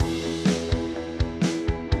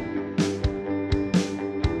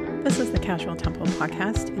Casual Temple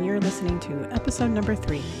podcast, and you're listening to episode number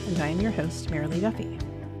 3, and I am your host, Marilee Duffy.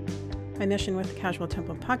 My mission with the Casual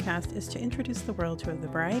Temple podcast is to introduce the world to the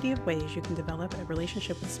variety of ways you can develop a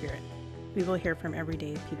relationship with spirit. We will hear from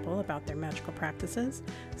everyday people about their magical practices,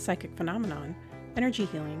 psychic phenomenon, energy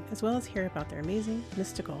healing, as well as hear about their amazing,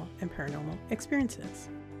 mystical, and paranormal experiences.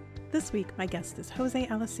 This week, my guest is José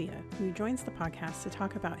Alicea, who joins the podcast to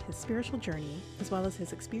talk about his spiritual journey as well as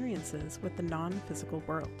his experiences with the non-physical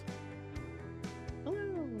world.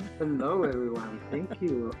 Hello. Hello, everyone. Thank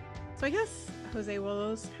you. So I guess, José,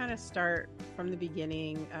 we'll just kind of start from the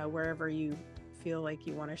beginning, wherever you feel like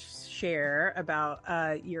you want to share about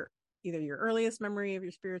either your earliest memory of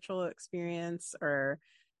your spiritual experience or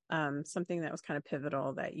something that was kind of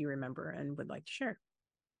pivotal that you remember and would like to share.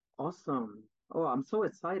 Awesome. Oh, I'm so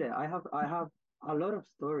excited. I have a lot of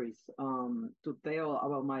stories to tell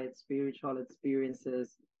about my spiritual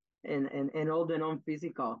experiences and all the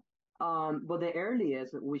non-physical. But the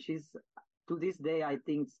earliest, which is to this day, I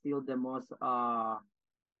think still the most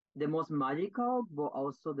magical, but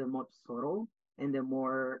also the most subtle and the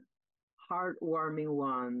more heartwarming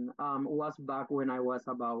one was back when I was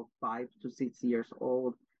about 5 to 6 years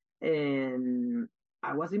old, and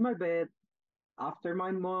I was in my bed after my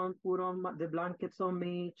mom put on the blankets on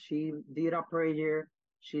me. She did a prayer.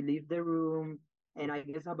 She left the room, and I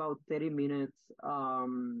guess about 30 minutes.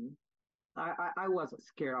 I was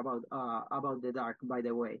scared about the dark, by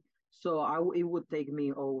the way. So it would take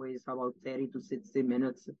me always about 30 to 60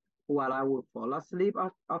 minutes while I would fall asleep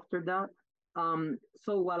after that.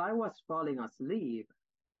 So while I was falling asleep,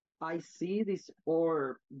 I see this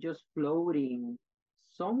orb just floating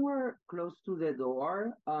somewhere close to the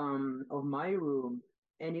door of my room,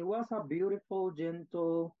 and it was a beautiful,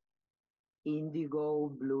 gentle indigo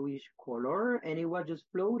bluish color, and it was just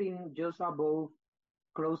floating just above,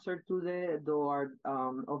 closer to the door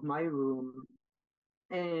of my room.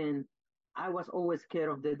 And I was always scared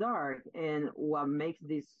of the dark. And what makes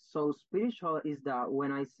this so spiritual is that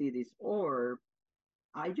when I see this orb,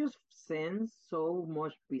 I just sense so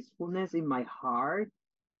much peacefulness in my heart.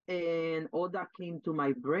 And all that came to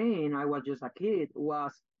my brain, I was just a kid,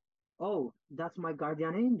 was, oh, that's my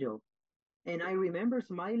guardian angel. And I remember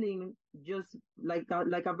smiling just like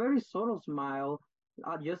a very subtle smile,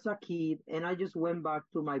 just a kid. And I just went back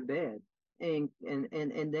to my bed and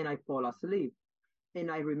then I fall asleep. And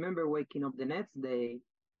I remember waking up the next day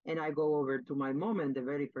and I go over to my mom, and the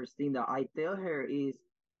very first thing that I tell her is,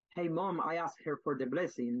 hey mom, I asked her for the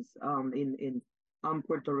blessings. In I'm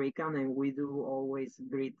Puerto Rican, and we do always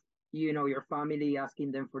greet, your family,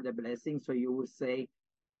 asking them for the blessings. So you would say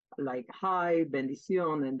like hi,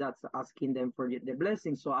 bendición, and that's asking them for the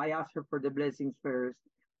blessings. So I asked her for the blessings first,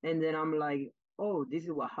 and then I'm like, oh, this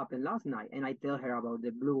is what happened last night. And I tell her about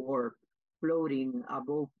the blue orb floating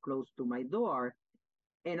above close to my door.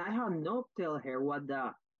 And I have not tell her what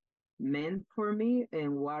that meant for me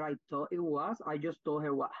and what I thought it was. I just told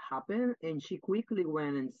her what happened, and she quickly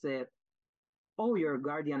went and said, oh, your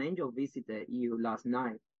guardian angel visited you last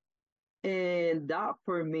night. And that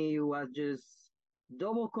for me was just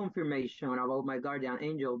double confirmation about my guardian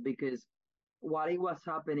angel, because while it was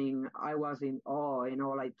happening, I was in awe, and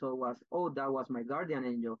all I thought was, oh, that was my guardian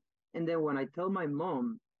angel. And then when I tell my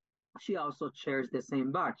mom, she also shares the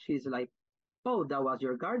same back. She's like, oh, that was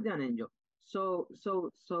your guardian angel. So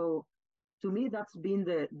to me, that's been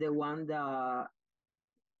the one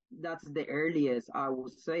that's the earliest, I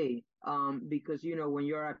would say, because when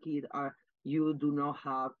you're a kid, you do not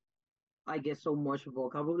have, I guess, so much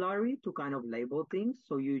vocabulary to kind of label things.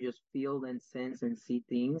 So you just feel and sense and see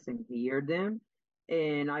things and hear them.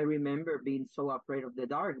 And I remember being so afraid of the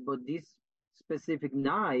dark. But this specific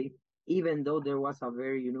night, even though there was a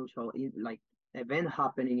very unusual like event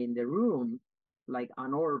happening in the room, like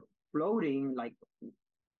an orb floating, like,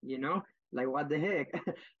 you know, like what the heck?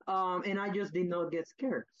 And I just did not get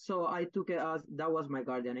scared. So I took it as that was my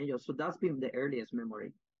guardian angel. So that's been the earliest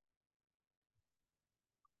memory.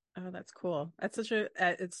 Oh, that's cool. That's such a,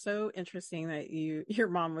 it's so interesting that your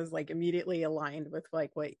mom was like immediately aligned with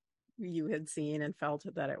like what you had seen and felt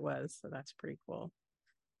that it was. So that's pretty cool.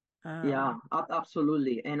 Yeah,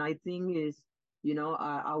 absolutely. And I think is,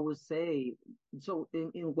 I would say, so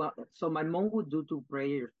in what, so my mom would do 2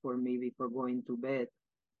 prayers for me before going to bed.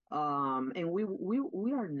 And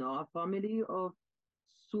we are not a family of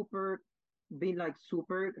super, being like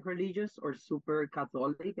super religious or super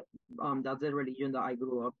Catholic. That's the religion that I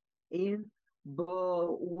grew up in.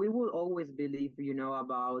 But we will always believe,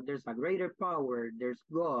 about there's a greater power, there's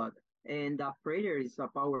God, and that prayer is a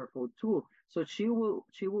powerful tool. So she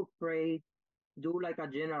will pray do like a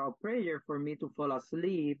general prayer for me to fall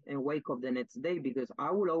asleep and wake up the next day, because I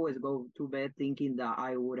would always go to bed thinking that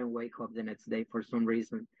I wouldn't wake up the next day for some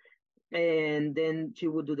reason. And then she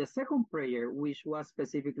would do the second prayer, which was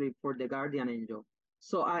specifically for the guardian angel.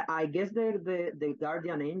 So I guess the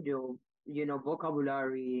guardian angel,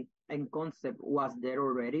 vocabulary and concept was there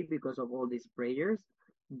already because of all these prayers.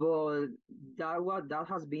 But that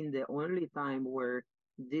has been the only time where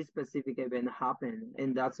this specific event happened,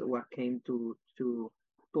 and that's what came to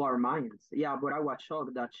our minds. Yeah, but I was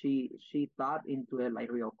shocked that she thought into it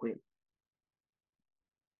like real quick.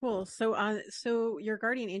 Cool. So your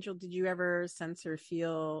guardian angel, did you ever sense or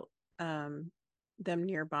feel um them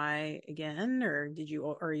nearby again, or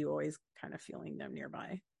or are you always kind of feeling them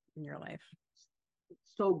nearby in your life?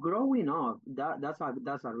 So growing up, that's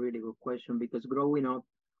a really good question, because growing up,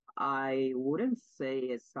 I wouldn't say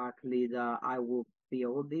exactly that I would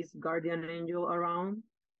feel this guardian angel around,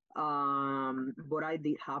 but I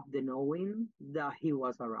did have the knowing that he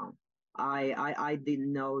was around. I did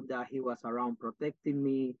know that he was around protecting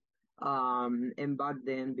me, and back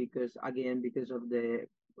then, because again, because of the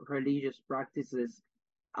religious practices,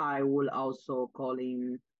 I will also call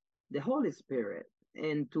in the Holy Spirit.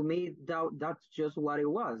 And to me, that's just what it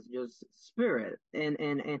was, just spirit. And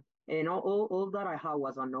all that I had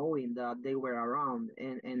was a knowing that they were around,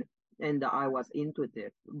 and that I was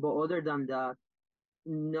intuitive. But other than that,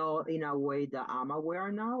 no, in a way that I'm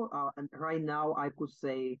aware now. And right now, I could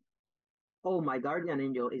say, oh, my guardian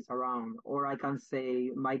angel is around, or I can say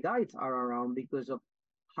my guides are around, because of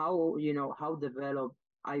how developed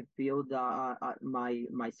I feel that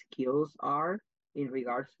my skills are in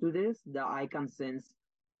regards to this, that I can sense.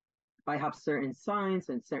 I have certain signs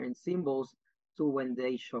and certain symbols to when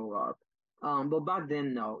they show up. But back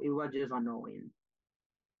then, no, it was just annoying.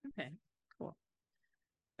 Okay, cool.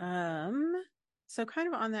 Um, so kind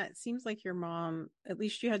of on that, it seems like your mom, at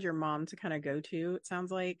least you had your mom to kind of go to, it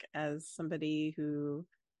sounds like, as somebody who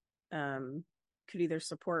um could either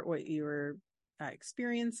support what you were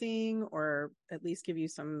experiencing, or at least give you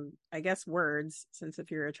some, I guess, words, since if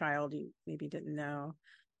you're a child, you maybe didn't know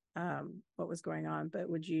what was going on. But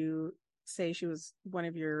would you say she was one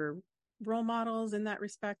of your role models in that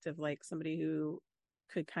respect, of like somebody who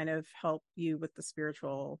could kind of help you with the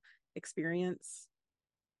spiritual experience?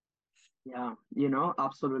 Yeah,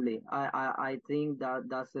 absolutely. I think that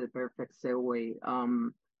that's a perfect segue.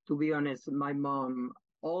 To be honest, my mom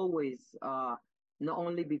always, not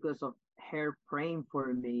only because of her praying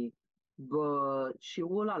for me, but she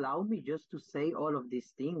will allow me just to say all of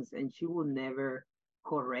these things, and she will never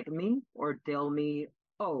correct me or tell me,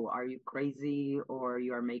 "Oh, are you crazy?" or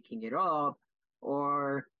 "You are making it up,"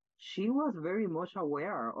 or she was very much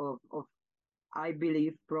aware of I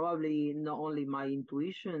believe probably not only my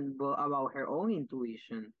intuition, but about her own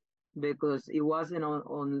intuition, because it wasn't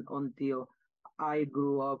until I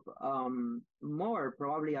grew up, more,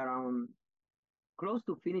 probably around close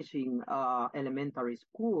to finishing elementary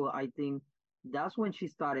school. I think that's when she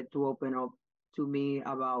started to open up to me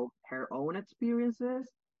about her own experiences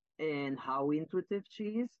and how intuitive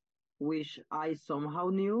she is, which I somehow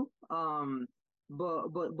knew.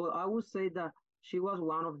 But I would say that she was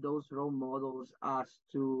one of those role models, as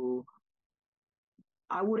to,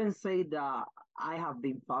 I wouldn't say that I have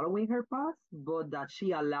been following her path, but that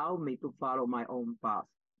she allowed me to follow my own path.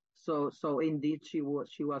 So indeed, she was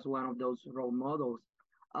one of those role models.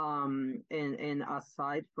 And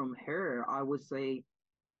aside from her, I would say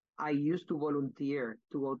I used to volunteer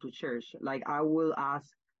to go to church. Like, I will ask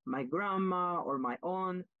my grandma or my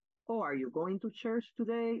aunt, "Oh, are you going to church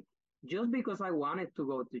today?" Just because I wanted to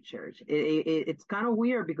go to church. It's kind of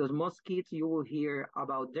weird, because most kids, you will hear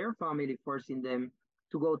about their family forcing them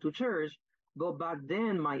to go to church. But back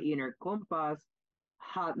then, my inner compass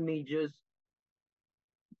had me just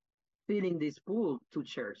feeling this pull to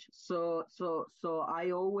church. So I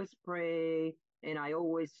always pray, and I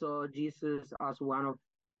always saw Jesus as one of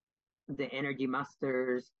the energy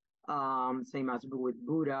masters, same as with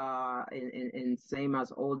Buddha, and same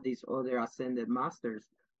as all these other ascended masters.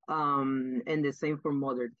 And the same for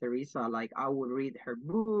Mother Teresa. Like, I would read her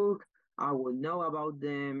book, I would know about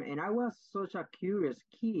them, and I was such a curious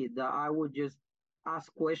kid that I would just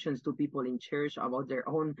ask questions to people in church about their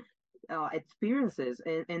own experiences.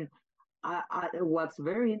 And what's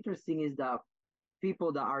very interesting is that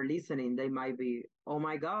people that are listening, they might be, "Oh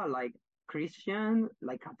my God, like Christian,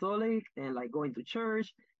 like Catholic, and like going to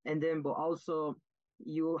church." And then, but also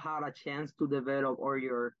you had a chance to develop, or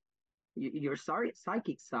your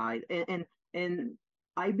psychic side. And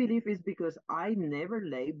I believe it's because I never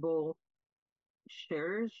label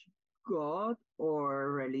church, God,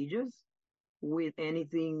 or religious. with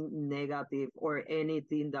anything negative or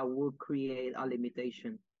anything that would create a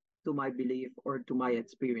limitation to my belief or to my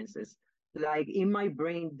experiences. Like in my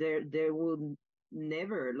brain, there would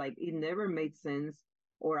never, like it never made sense,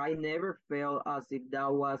 or I never felt as if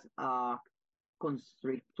that was a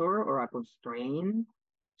constrictor or a constraint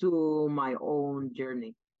to my own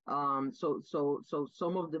journey. So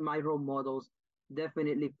some of my role models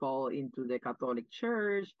definitely fall into the Catholic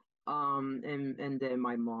Church, and then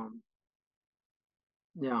my mom.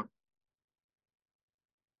 Yeah.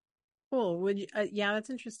 Cool. Would you, yeah, that's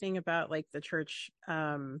interesting about like the church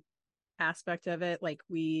aspect of it. Like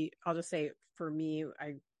I'll just say for me,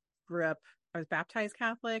 grew up, I was baptized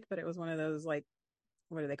Catholic, but it was one of those like,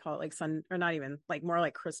 what do they call it? Like or not even like more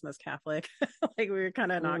like Christmas Catholic. Like we were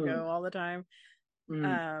kind of not Mm, go all the time.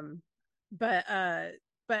 mm, Um, but uh,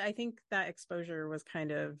 but I think that exposure was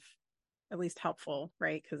kind of at least helpful,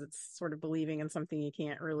 right? Because it's sort of believing in something you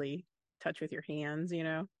can't really touch with your hands, you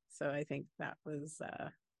know? So I think that was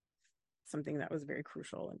something that was very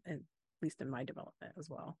crucial, at least in my development as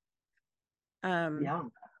well. Um, yeah.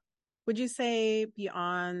 would you say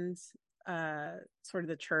beyond sort of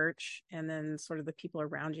the church and then sort of the people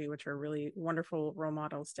around you, which are really wonderful role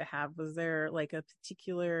models to have, was there like a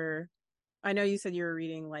particular, I know you said you were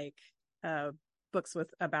reading like uh books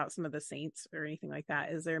with about some of the saints or anything like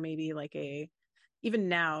that. Is there maybe like even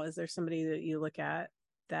now, is there somebody that you look at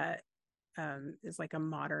that is like a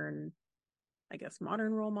modern, I guess,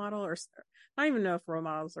 modern role model, or I don't even know if role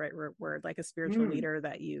model is the right word, like a spiritual Mm. leader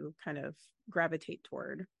that you kind of gravitate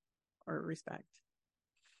toward or respect?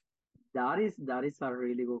 That is a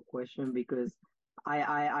really good question because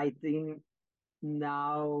I think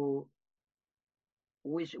now,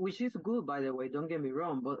 which is good, by the way, don't get me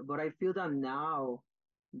wrong, but I feel that now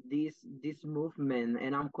this movement,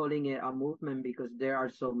 and I'm calling it a movement because there are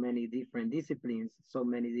so many different disciplines, so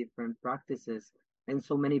many different practices, and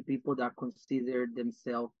so many people that consider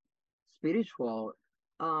themselves spiritual.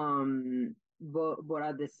 But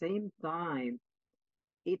at the same time,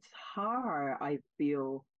 it's hard, I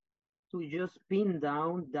feel, to just pin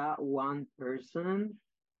down that one person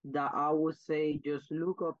that I would say just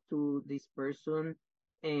look up to this person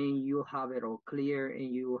and you have it all clear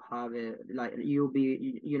and you have it like you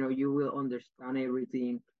will understand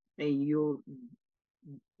everything and you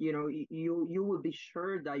will be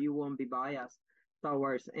sure that you won't be biased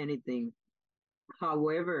towards anything.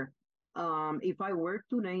 However, if I were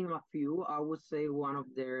to name a few, I would say one of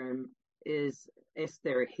them is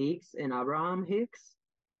Esther Hicks and Abraham Hicks.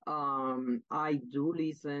 I do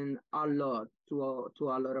listen a lot to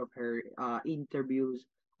a lot of her interviews,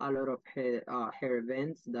 a lot of her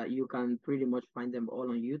events that you can pretty much find them all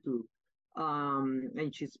on YouTube.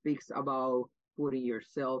 And she speaks about putting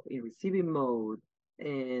yourself in receiving mode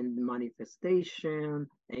and manifestation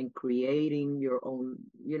and creating your own,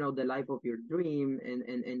 the life of your dream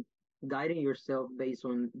and guiding yourself based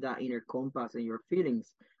on that inner compass and your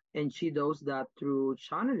feelings. And she does that through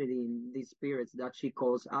channeling these spirits that she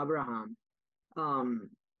calls Abraham. Um,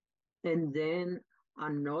 and then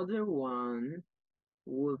another one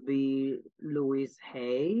would be Louise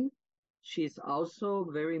Hay. She's also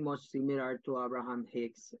very much similar to Abraham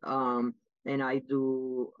Hicks. And I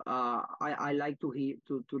like to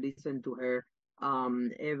listen to her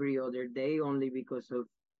every other day only because of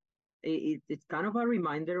it's kind of a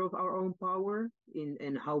reminder of our own power in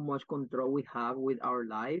and how much control we have with our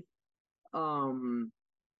life. Um,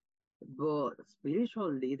 but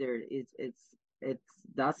spiritual leader, it's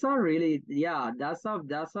that's a really, yeah, that's a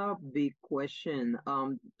big question.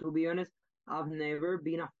 To be honest, I've never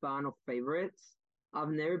been a fan of favorites. I've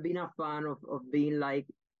never been a fan of being like,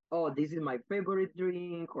 oh, this is my favorite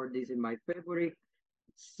drink or this is my favorite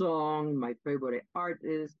song, my favorite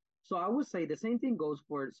artist. So I would say the same thing goes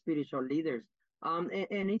for spiritual leaders. And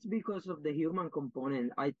it's because of the human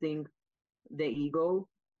component. I think the ego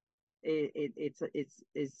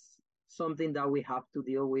it's something that we have to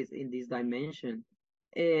deal with in this dimension,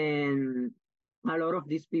 and a lot of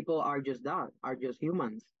these people are just that, are just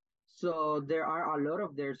humans. So there are a lot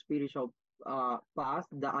of their spiritual past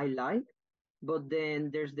that I like, but then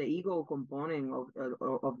there's the ego component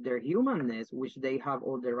of their humanness, which they have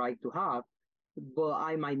all the right to have, but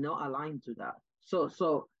I might not align to that.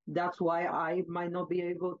 So that's why I might not be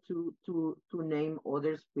able to name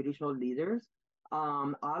other spiritual leaders.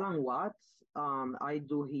 Alan Watts, I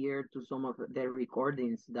do hear to some of the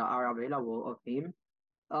recordings that are available of him,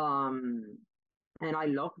 um, and I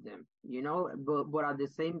love them, But at the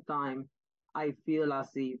same time, I feel as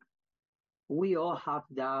if we all have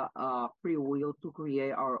that free will to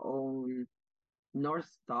create our own North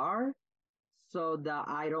Star so that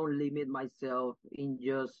I don't limit myself in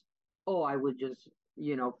just, oh, I would just,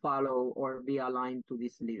 follow or be aligned to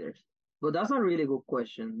these leaders? But that's a really good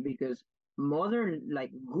question because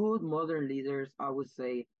good modern leaders, I would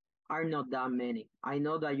say, are not that many. I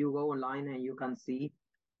know that you go online and you can see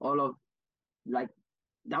all of like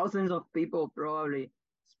thousands of people probably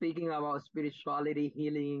speaking about spirituality,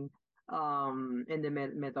 healing, and the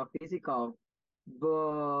metaphysical.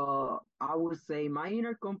 But I would say my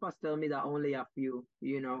inner compass tell me that only a few,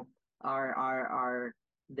 are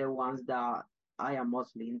the ones that I am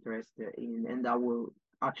mostly interested in and that will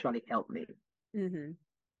actually help me. Mm-hmm.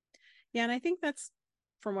 Yeah, and I think that's,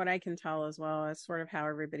 from what I can tell as well, as sort of how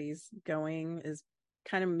everybody's going is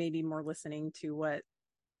kind of maybe more listening to what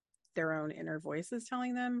their own inner voice is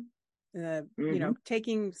telling them. Mm-hmm.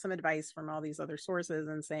 Taking some advice from all these other sources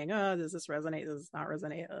and saying, oh, does this resonate? Does this not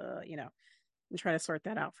resonate? And try to sort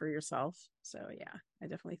that out for yourself. So yeah, I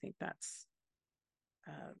definitely think that's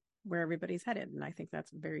where everybody's headed. And I think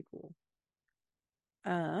that's very cool.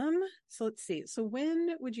 So let's see. So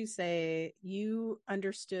when would you say you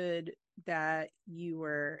understood that you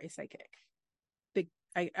were a psychic? Big,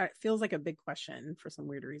 it feels like a big question for some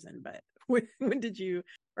weird reason, but when did you,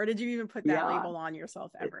 or did you even put that Yeah, label on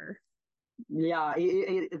yourself ever? yeah.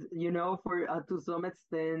 For to some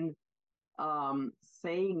extent,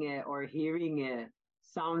 saying it or hearing it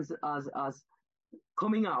sounds as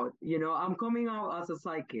coming out. I'm coming out as a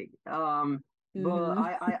psychic. But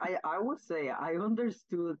Mm-hmm. I would say I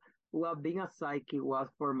understood what being a psychic was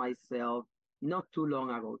for myself not too long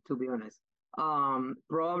ago, to be honest.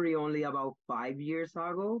 Probably only about 5 years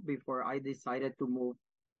ago before I decided to move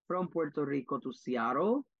from Puerto Rico to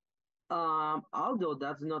Seattle. Although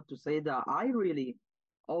that's not to say that I really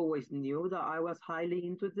always knew that I was highly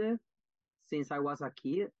intuitive since I was a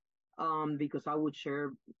kid, because I would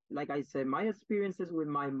share, like I said, my experiences with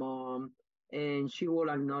my mom, and she will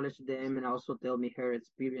acknowledge them and also tell me her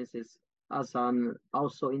experiences as an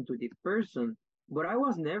also intuitive person. But I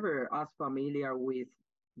was never as familiar with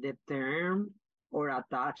the term or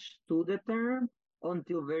attached to the term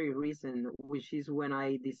until very recent, which is when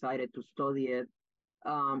I decided to study it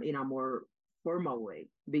in a more formal way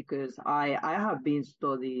because I have been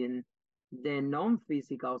studying the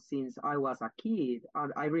non-physical since I was a kid.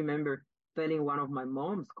 I remember telling one of my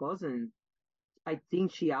mom's cousins, I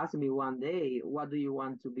think she asked me one day, what do you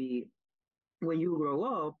want to be when you grow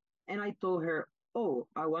up? And I told her, oh,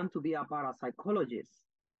 I want to be a parapsychologist.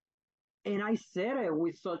 And I said it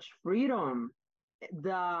with such freedom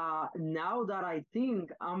that now that I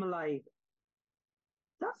think, I'm like,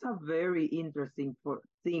 that's a very interesting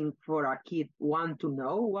thing for a kid, one to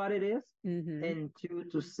know what it is, Mm-hmm. and two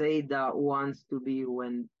to say that wants to be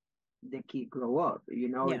when the kid grow up.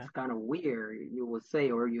 Yeah. It's kind of weird, you would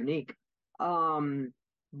say, or unique. Um,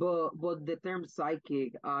 but the term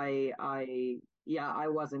psychic, yeah, I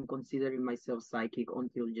wasn't considering myself psychic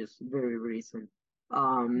until just very recent.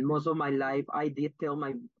 Mm-hmm. Most of my life, I did tell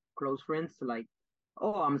my close friends like,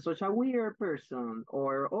 "Oh, I'm such a weird person,"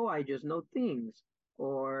 or "Oh, I just know things,"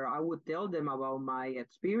 or I would tell them about my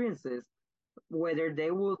experiences, whether they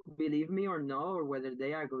would believe me or not, or whether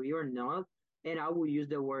they agree or not, and I will use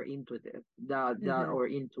the word intuitive, that Mm-hmm. or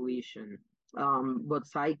intuition. But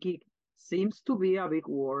psychic seems to be a big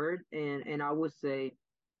word, and I would say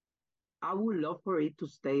I would love for it to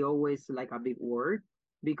stay always like a big word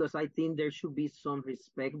because I think there should be some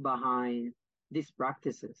respect behind these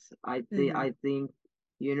practices. Mm-hmm. I think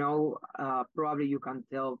probably you can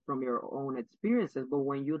tell from your own experiences, but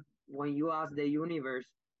when you ask the universe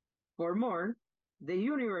for more, the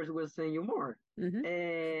universe will send you more. Mm-hmm.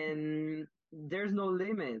 And there's no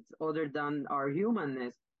limits other than our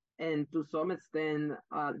humanness. And to some extent,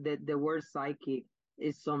 the word psychic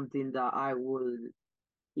is something that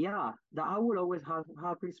that I would always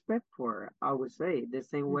have respect for, I would say, the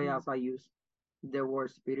same way Mm-hmm. as I use the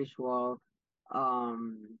word spiritual.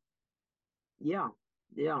 Um, yeah,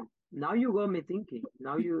 yeah. Now you got me thinking.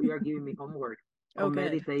 Now you are giving me homework Oh, on good.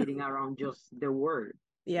 meditating around just the word.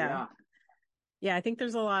 Yeah. Yeah. Yeah, I think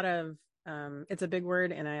there's a lot of it's a big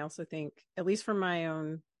word, and I also think, at least from my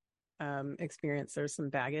own experience, there's some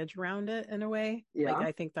baggage around it in a way. Like Yeah.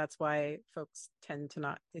 I think that's why folks tend to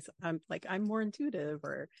not, I'm more intuitive,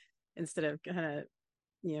 or instead of kind of,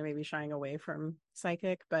 maybe shying away from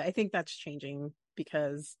psychic. But I think that's changing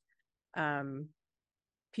because um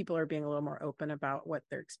people are being a little more open about what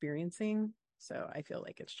they're experiencing. So I feel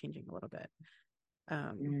like it's changing a little bit.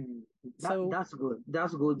 Um Mm, so that's good.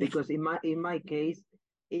 That's good because in my case,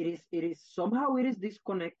 it is somehow it is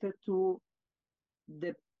disconnected to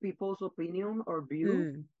the people's opinion or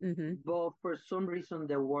view, mm-hmm. but for some reason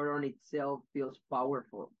the word on itself feels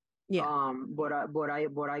powerful. Yeah. But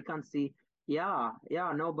I can see. Yeah,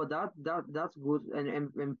 no, but that's good,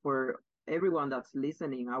 and for everyone that's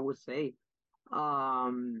listening, I would say,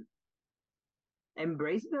 um,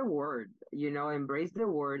 embrace the word, embrace the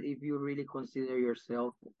word if you really consider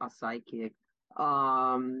yourself a psychic,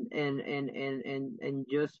 and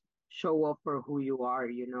just show up for who you are.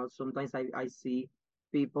 Sometimes I see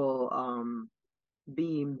people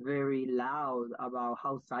being very loud about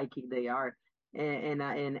how psychic they are, and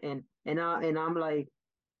I'm like,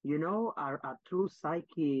 a true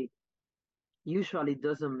psychic usually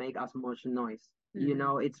doesn't make as much noise.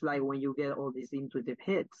 Hmm. It's like when you get all these intuitive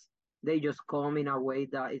hits, they just come in a way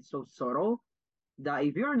that it's so subtle that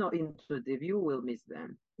if you're not intuitive, you will miss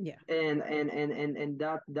them. Yeah. And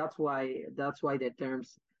that's why the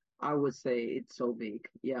terms, I would say, it's so big.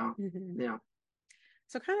 Yeah, Hmm. yeah.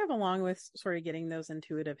 So kind of along with sort of getting those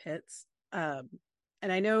intuitive hits, um,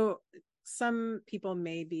 and I know some people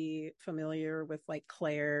may be familiar with like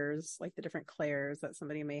clairs, like the different clairs that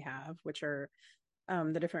somebody may have, which are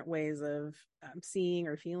the different ways of seeing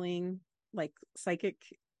or feeling like psychic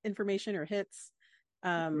information or hits.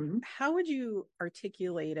 Hmm. How would you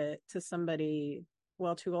articulate it to somebody,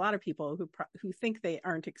 well, to a lot of people who think they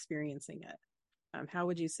aren't experiencing it? How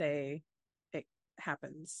would you say it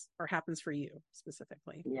happens for you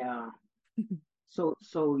specifically? Yeah. So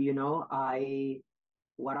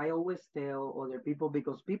what I always tell other people,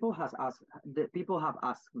 because people have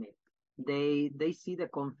asked me, they see the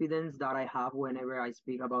confidence that I have whenever I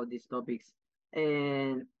speak about these topics,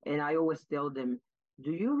 and I always tell them,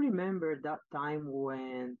 do you remember that time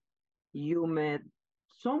when you met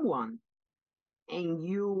someone and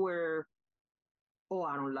you were, oh,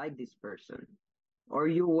 I don't like this person, or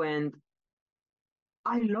you went,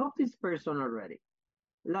 I love this person already.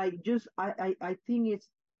 Like, just I think it's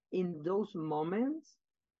in those moments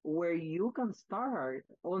where you can start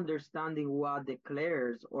understanding what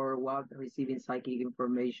declares or what receiving psychic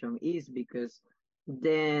information is, because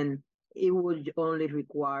then it would only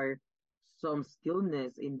require some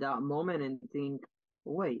stillness in that moment and think,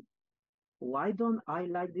 wait, why don't I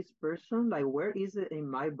like this person? Like, where is it in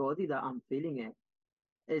my body that I'm feeling it?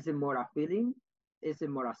 Is it more a feeling? Is it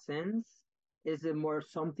more a sense? Is it more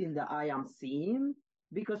something that I am seeing?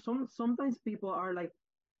 Because sometimes people are like,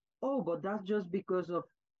 oh, but that's just because of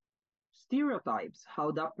stereotypes,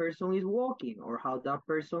 how that person is walking or how that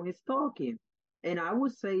person is talking. And I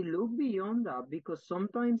would say look beyond that, because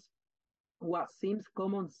sometimes what seems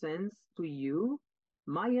common sense to you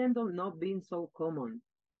might end up not being so common.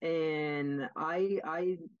 And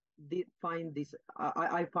I did find this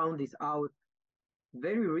I found this out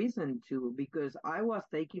very recent too, because I was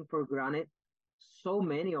taking for granted so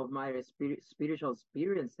many of my spiritual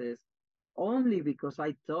experiences only because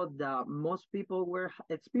I thought that most people were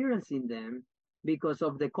experiencing them because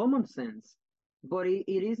of the common sense. But it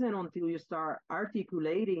isn't until you start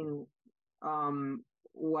articulating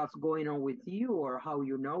what's going on with you, or how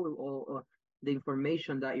you know all the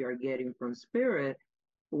information that you're getting from spirit,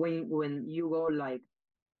 when you go like,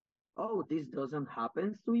 oh, this doesn't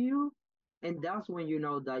happen to you. And that's when you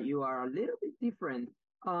know that you are a little bit different.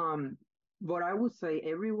 Um, but I would say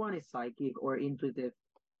everyone is psychic or intuitive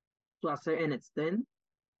to a certain extent.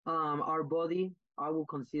 Our body, I would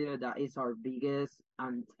consider that is our biggest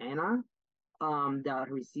antenna, that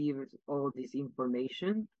receives all this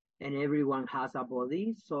information, and everyone has a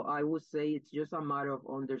body. So I would say it's just a matter of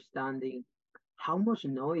understanding how much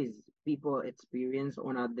noise people experience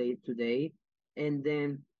on a day to day, and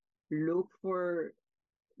then look for,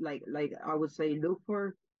 like I would say, look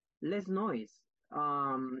for less noise.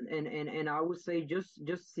 And I would say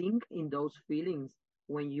just sink in those feelings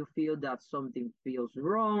when you feel that something feels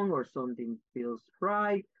wrong or something feels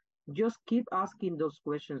right. Just keep asking those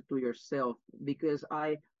questions to yourself, because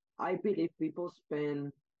I believe people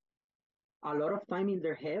spend a lot of time in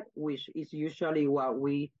their head, which is usually what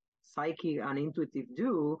we psychic and intuitive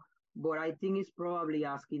do. But I think it's probably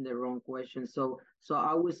asking the wrong question. So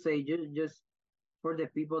I would say, just for the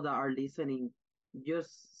people that are listening,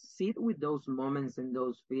 just sit with those moments and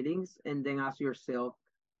those feelings, and then ask yourself,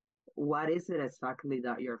 what is it exactly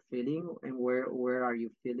that you're feeling, and where are you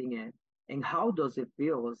feeling it, and how does it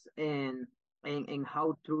feels, and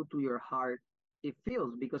how true to your heart it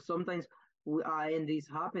feels. Because sometimes and this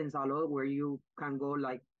happens a lot, where you can go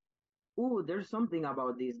like, oh, there's something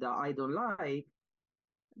about this that I don't like,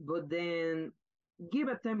 but then give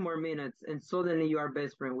it 10 more minutes and suddenly you are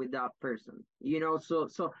best friend with that person.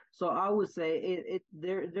 So I would say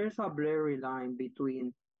there's a blurry line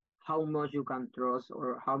between how much you can trust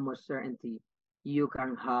or how much certainty you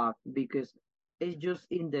can have, because it's just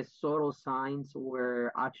in the subtle signs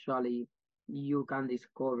where actually you can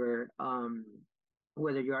discover,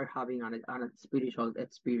 whether you are having a spiritual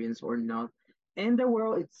experience or not. And the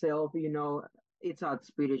world itself, it's a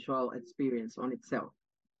spiritual experience on itself.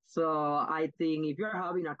 So I think if you're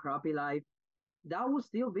having a crappy life, that will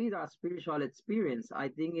still be that spiritual experience. I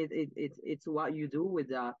think it's what you do with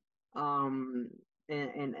that, um,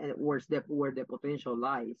 and where the potential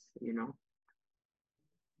lies.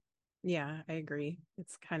 Yeah, I agree.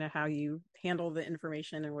 It's kind of how you handle the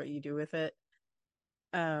information and what you do with it.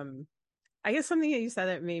 Um, I guess something that you said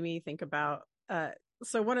that made me think about,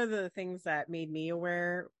 so one of the things that made me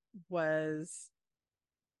aware was,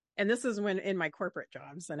 and this is when in my corporate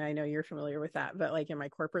jobs, and I know you're familiar with that, but like in my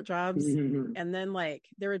corporate jobs, and then like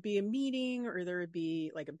there would be a meeting or there would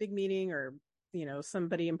be like a big meeting or,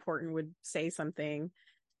 somebody important would say something.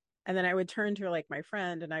 And then I would turn to like my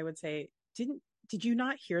friend and I would say, did you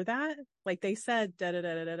not hear that? Like they said da da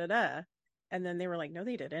da da da da. And then they were like, no,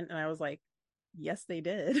 they didn't. And I was like, yes, they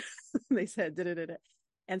did. They said da da da da.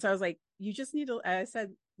 And so I was like, I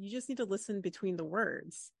said, you just need to listen between the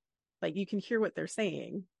words. Like you can hear what they're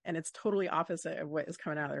saying, and it's totally opposite of what is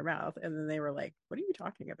coming out of their mouth. And then they were like, what are you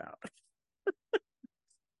talking about?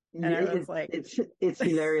 And Yeah, I was like, it's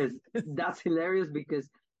hilarious. That's hilarious because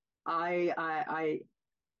I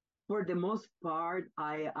for the most part,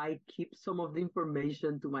 I keep some of the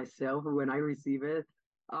information to myself when I receive it,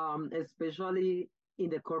 especially in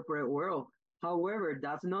the corporate world. However,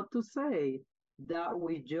 that's not to say that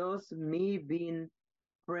with just me being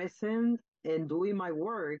present and doing my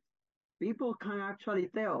work, people can actually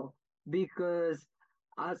tell because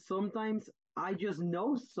sometimes I just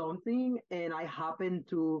know something and I happen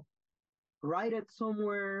to write it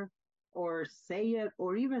somewhere or say it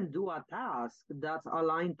or even do a task that's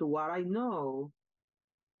aligned to what I know.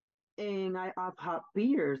 And I've had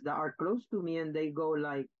peers that are close to me and they go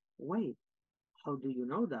like, wait, how do you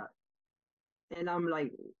know that? And I'm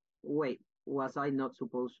like, wait, was I not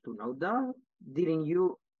supposed to know that? Didn't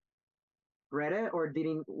you read it or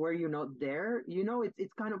didn't were you not there?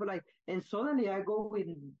 It's kind of like, and suddenly I go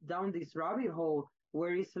down this rabbit hole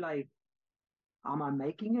where it's like, am I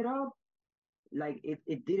making it up? Like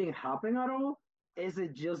it didn't happen at all? Is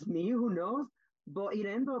it just me? Who knows? But it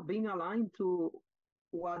ended up being aligned to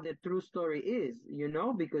what the true story is,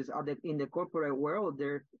 because in the corporate world,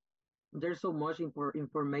 there's so much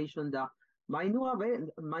information that might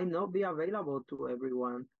not be available to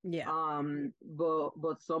everyone. yeah.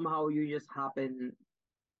 But somehow you just happen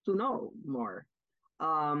to know more. But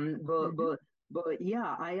Mm-hmm. but but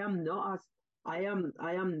yeah, I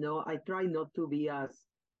try not to be as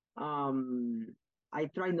um I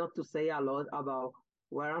try not to say a lot about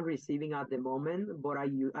what I'm receiving at the moment, but I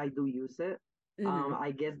do use it. Mm-hmm.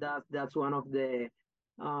 I guess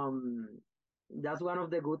um that's one of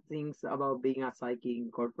the good things about being a psychic in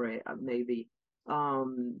corporate, maybe,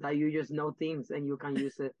 that you just know things and you can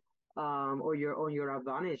use it, or your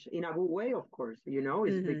advantage in a good way, of course. It's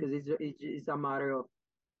Mm-hmm. because it's a matter of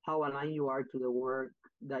how aligned you are to the work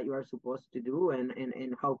that you are supposed to do,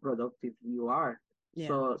 and how productive you are. Yeah.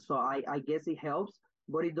 So I guess it helps,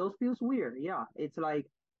 but it does feels weird. Yeah, it's like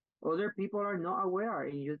other people are not aware,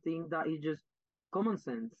 and you think that it's just common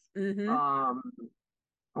sense. Mm-hmm. Um,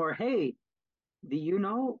 or hey, do you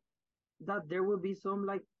know that there will be some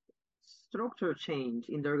like structure change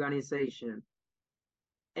in the organization?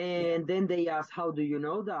 Yeah. And then they ask, how do you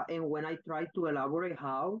know that? And when I try to elaborate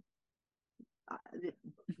how, uh,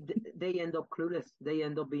 they end up clueless. They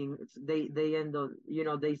end up,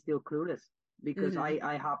 they still clueless because Mm-hmm.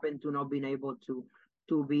 I happen to not been able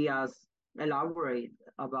to be as elaborate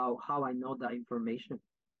about how I know that information.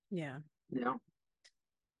 Yeah. You know?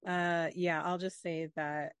 Yeah, I'll just say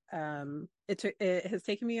that it has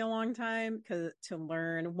taken me a long time to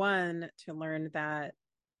learn that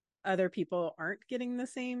other people aren't getting the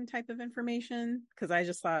same type of information because I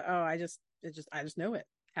just thought, oh, I just know it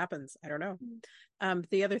happens. I don't know. But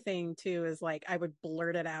the other thing too is like I would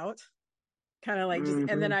blurt it out, kind of like just,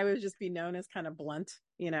 and then Hmm. I would just be known as kind of blunt,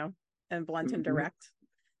 and blunt and Hmm. direct.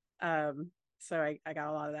 So I got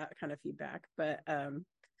a lot of that kind of feedback, but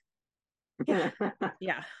yeah,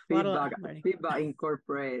 yeah, a lot of feedback learning. feedback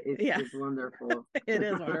incorporate Yeah, is wonderful. it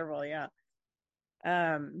is wonderful. Yeah.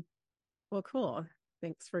 Um, well, cool.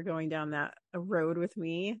 Thanks for going down that road with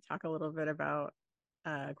me. Talk a little bit about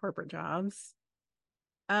corporate jobs.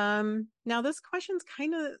 Now this question's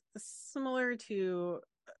kind of similar to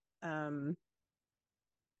um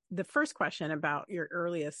the first question about your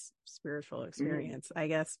earliest spiritual Mhm. experience, I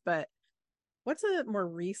guess, but what's a more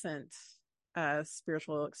recent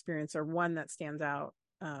spiritual experience or one that stands out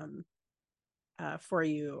um for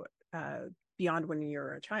you uh beyond when you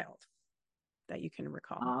were a child that you can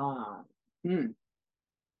recall? Ah, hmm.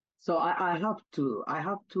 So I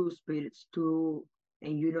have two spirits too,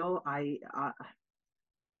 and I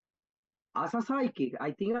as a psychic,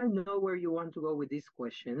 I think I know where you want to go with this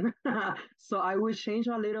question. So I will change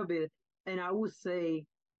a little bit, and I would say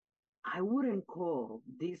I wouldn't call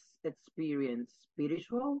this experience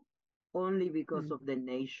spiritual only because Mm. of the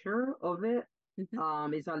nature of it.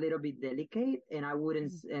 Mm-hmm. It's a little bit delicate, and I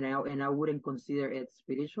wouldn't and I wouldn't consider it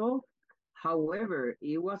spiritual. However,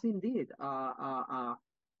 it was indeed a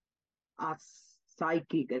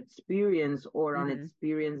psychic experience or an Mm-hmm.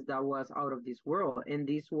 experience that was out of this world, and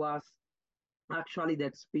this was actually the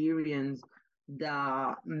experience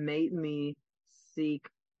that made me seek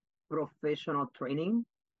professional training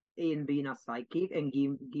in being a psychic and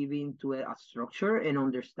giving to it a structure and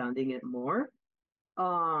understanding it more.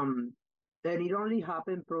 Um, and it only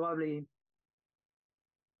happened probably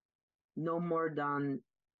no more than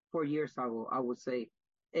 4 years ago, I would say.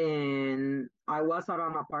 And I was at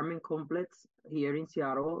an apartment complex here in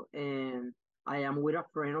Seattle, and I am with a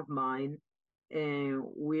friend of mine, and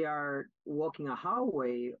we are walking a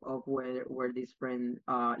hallway of where this friend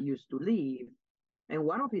used to live, and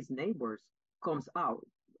one of his neighbors comes out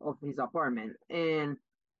of his apartment, and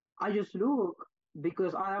I just look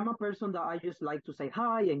because I am a person that I just like to say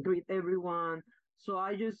hi and greet everyone. So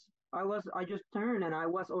I just turned and I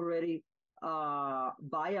was already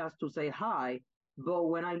biased to say hi. But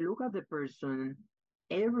when I look at the person,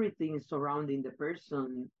 everything surrounding the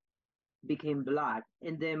person became black.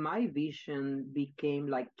 And then my vision became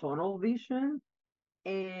like tunnel vision.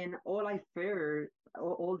 And all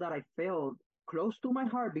that I felt close to my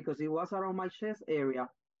heart because it was around my chest area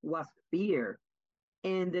was fear.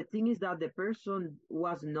 And the thing is that the person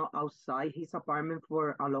was not outside his apartment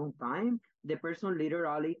for a long time. The person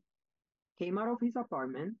literally came out of his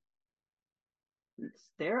apartment,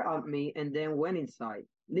 stared at me, and then went inside.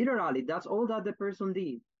 Literally, that's all that the person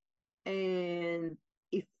did. And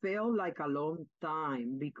it felt like a long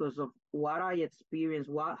time because of what I experienced,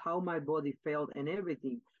 how my body felt, and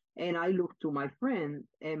everything. And I looked to my friend,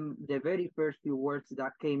 and the very first few words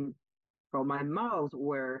that came from my mouth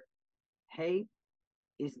were, "Hey,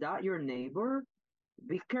 is that your neighbor?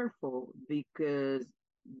 Be careful because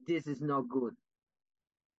this is not good.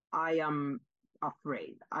 I am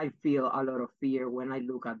afraid. I feel a lot of fear when I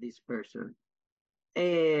look at this person."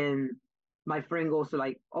 And my friend goes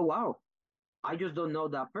like, "Oh wow, I just don't know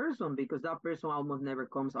that person because that person almost never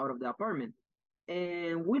comes out of the apartment."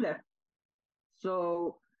 And we left.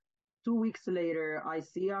 So 2 weeks later, I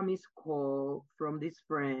see a missed call from this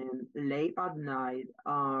friend late at night.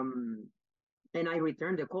 And I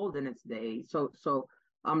returned the call the next day. So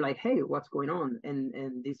I'm like, "Hey, what's going on?"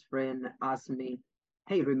 And this friend asked me,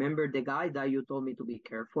 "Hey, remember the guy that you told me to be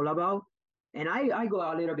careful about?" And I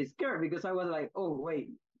got a little bit scared because I was like, "Oh wait,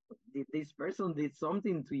 did this person did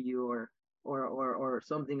something to you or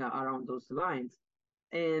something around those lines?"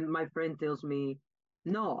 And my friend tells me,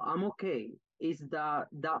 "No, I'm okay. It's that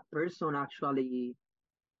that person actually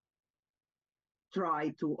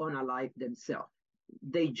tried to unalive themselves.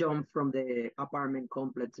 They jumped from the apartment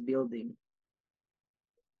complex building."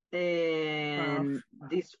 Wow. And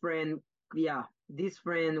this friend, yeah, this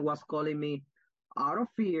friend was calling me out of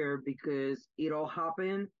fear because it all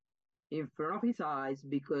happened in front of his eyes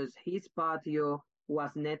because his patio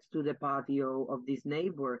was next to the patio of this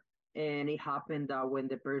neighbor. And it happened that when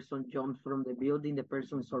the person jumped from the building, the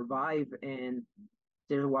person survived, and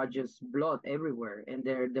there was just blood everywhere. And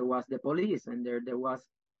there was the police, and there was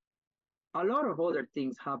a lot of other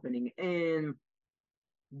things happening. And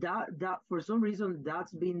that for some reason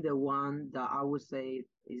that's been the one that I would say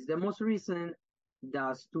is the most recent,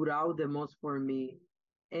 that stood out the most for me,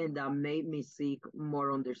 and that made me seek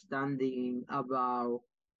more understanding about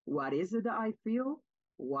what is it that I feel,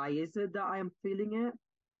 why is it that I am feeling it,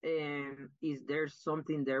 and is there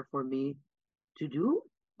something there for me to do,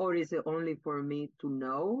 or is it only for me to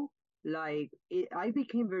know? I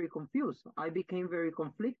became very confused. I became very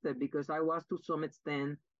conflicted because I was to some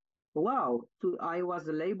extent, wow, I was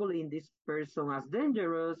labeling this person as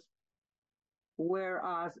dangerous,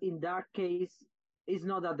 whereas in that case, it's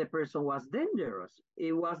not that the person was dangerous.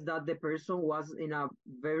 It was that the person was in a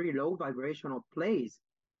very low vibrational place.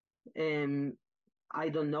 And I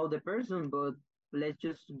don't know the person, but let's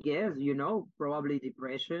just guess, probably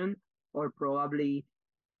depression or probably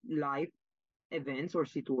life events or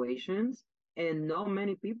situations. And not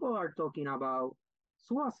many people are talking about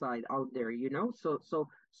suicide out there.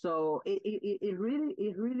 So it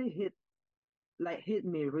really hit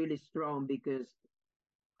me really strong because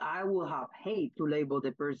I would have hate to label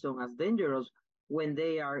the person as dangerous when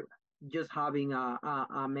they are just having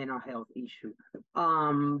a mental health issue.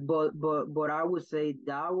 But I would say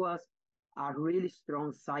that was a really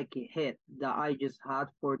strong psychic hit that I just had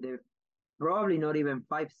for the probably not even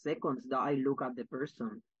 5 seconds that I look at the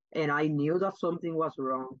person. And I knew that something was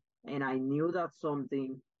wrong and I knew that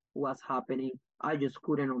something was happening. I just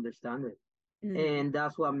couldn't understand it. Mm-hmm. And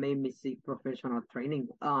that's what made me seek professional training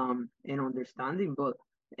and understanding. But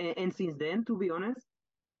and since then, to be honest,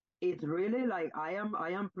 it's really like I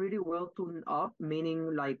am pretty well tuned up,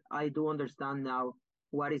 meaning like I do understand now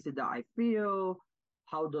what is it that I feel,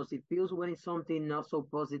 how does it feels when it's something not so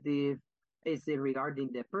positive. Is it regarding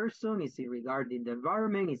the person? Is it regarding the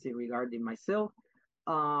environment? Is it regarding myself?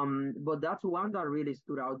 But that's one that really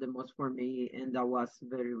stood out the most for me, and that was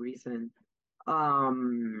very recent.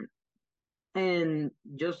 Um, and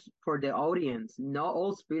just for the audience, not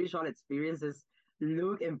all spiritual experiences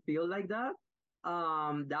look and feel like that.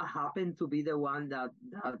 That happened to be the one that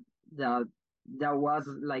that was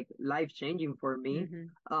like life changing for me.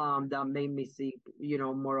 Mm-hmm. That made me seek,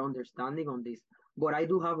 more understanding on this. But I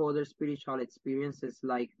do have other spiritual experiences,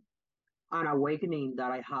 like an awakening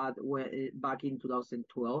that I had back in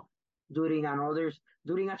 2012 during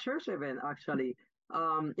a church event. Actually,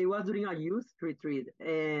 it was during a youth retreat,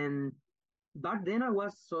 and back then I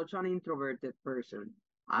was such an introverted person.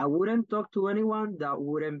 I wouldn't talk to anyone that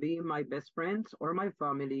wouldn't be my best friends or my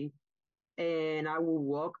family, and I would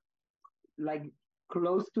walk like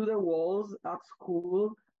close to the walls at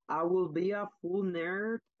school. I will be a full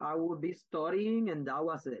nerd. I will be studying, and that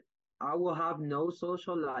was it. I will have no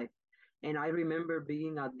social life. And I remember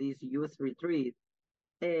being at this youth retreat,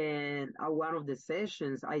 and at one of the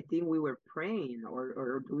sessions, I think we were praying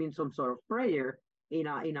or doing some sort of prayer in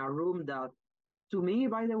a room that, to me,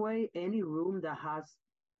 by the way, any room that has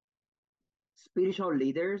spiritual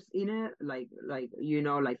leaders in it, like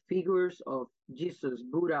figures of Jesus,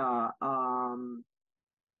 Buddha,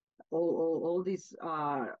 all these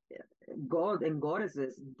god and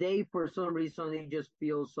goddesses, they for some reason it just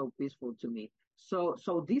feels so peaceful to me.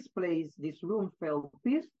 So this place, this room felt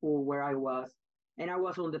peaceful where I was, and I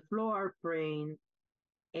was on the floor praying,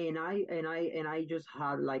 and I just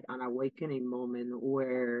had like an awakening moment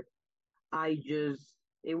where I just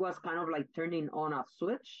it was kind of like turning on a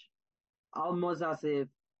switch, almost as if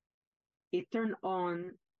it turned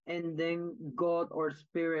on and then God or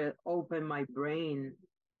spirit opened my brain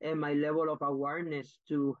and my level of awareness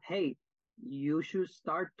to, hey, you should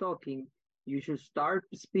start talking. You should start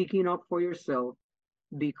speaking up for yourself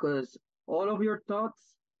because all of your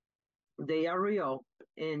thoughts, they are real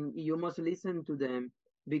and you must listen to them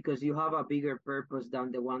because you have a bigger purpose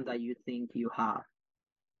than the one that you think you have.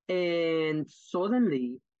 And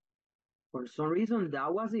suddenly, for some reason,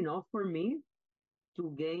 that was enough for me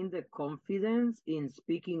to gain the confidence in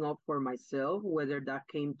speaking up for myself, whether that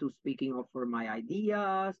came to speaking up for my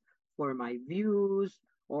ideas, for my views,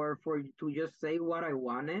 or for to just say what I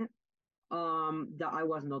wanted, that I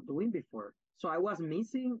was not doing before. So I was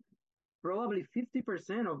missing probably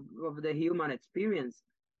 50% of the human experience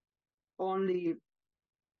only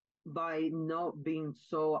by not being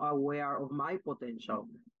so aware of my potential.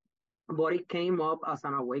 But it came up as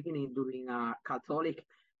an awakening during a Catholic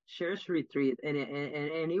church retreat, and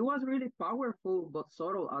it was really powerful but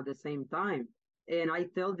subtle at the same time. And I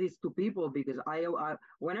tell this to people because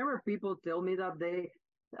whenever people tell me that they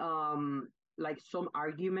like some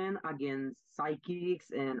argument against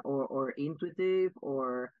psychics or intuitive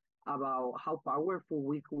or about how powerful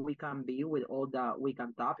we can be with all that we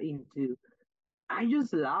can tap into, I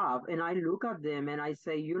just laugh and I look at them and I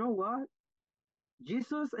say, you know what?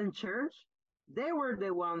 Jesus and church, they were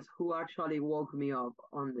the ones who actually woke me up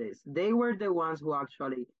on this. They were the ones who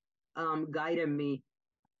actually guided me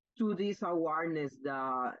to this awareness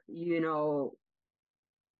that,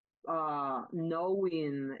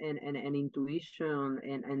 knowing and intuition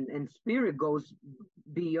and spirit goes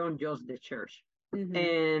beyond just the church. Mm-hmm.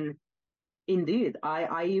 And indeed,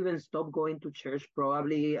 I even stopped going to church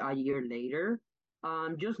probably a year later.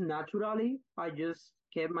 Just naturally, I just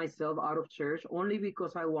kept myself out of church only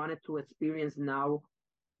because I wanted to experience now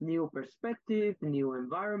new perspective, new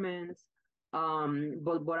environments.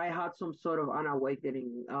 But I had some sort of an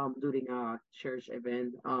awakening during a church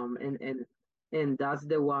event, and that's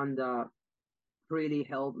the one that really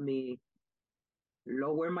helped me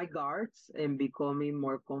lower my guards and becoming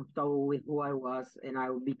more comfortable with who I was, and I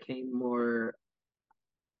became more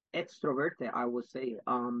extroverted, I would say,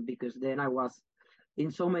 because then I was in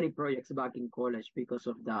so many projects back in college because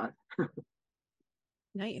of that.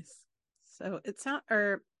 Nice. So it's not,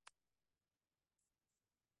 or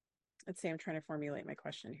let's see, I'm trying to formulate my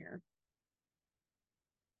question here.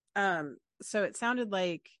 So it sounded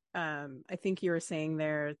like I think you were saying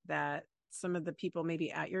there that some of the people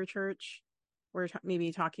maybe at your church were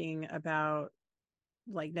maybe talking about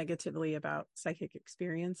like negatively about psychic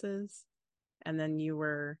experiences, and then you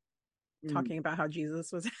were Mm. talking about how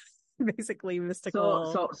Jesus was basically So mystical.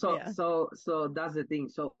 so so Yeah. so so that's the thing.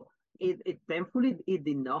 So it thankfully it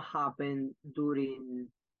did not happen during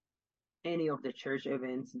any of the church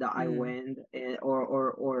events that I Mm. went,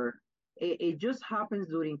 or it just happens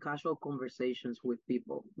during casual conversations with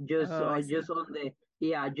people, Oh, I see. just on the,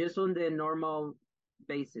 yeah, just on the normal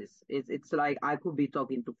basis. It's like I could be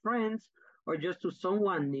talking to friends or just to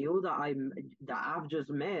someone new that I've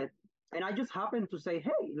just met, and I just happen to say,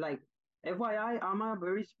 hey, like FYI, I'm a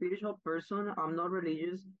very spiritual person. I'm not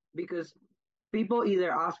religious, because people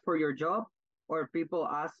either ask for your job, or people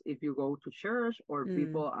ask if you go to church, or Mm.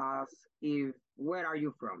 people ask if where are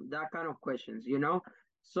you from, that kind of questions, you know.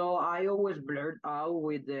 So I always blurt out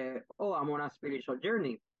with the, oh, I'm on a spiritual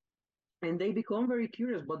journey, and they become very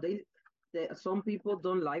curious, but some people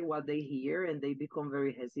don't like what they hear, and they become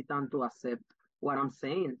very hesitant to accept what I'm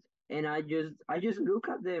saying. And I just look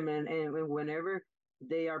at them, and whenever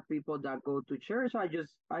they are people that go to church, I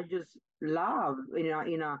just laugh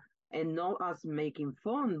and not as making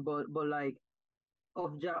fun, but like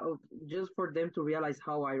of just for them to realize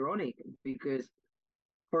how ironic, because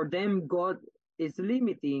for them God is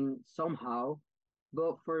limiting somehow,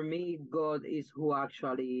 but for me God is who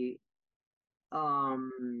actually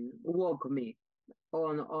woke me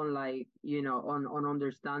on, like, on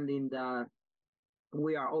understanding that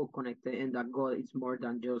we are all connected, and that God is more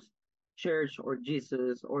than just church or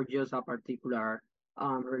Jesus or just a particular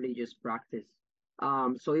religious practice.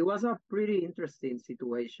 So it was a pretty interesting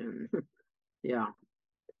situation. Yeah.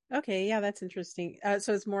 Okay, yeah, that's interesting.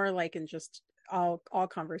 So it's more like in just all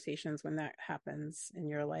conversations when that happens, and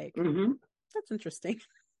you're like, Hmm. that's interesting.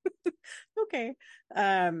 Okay.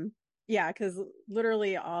 Um, yeah, because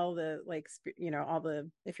literally all the like all the,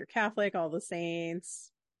 if you're Catholic, all the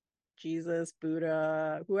saints, Jesus,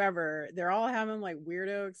 Buddha, whoever, they're all having like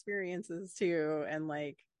weirdo experiences too, and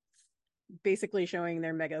like basically showing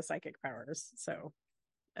their mega psychic powers. So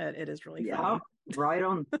it is really Yeah, funny. right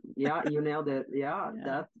on. Yeah, you nailed it. Yeah,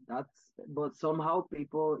 Yeah. but somehow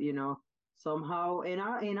people, somehow, and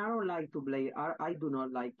I don't like to blame. I do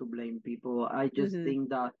not like to blame people. I just Hmm. think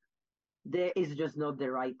that there is just not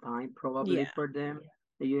the right time probably Yeah. for them,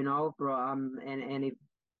 and if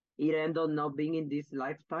it end up not being in this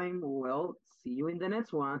lifetime, well, see you in the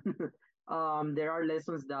next one. There are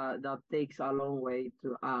lessons that takes a long way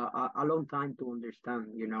to a long time to understand.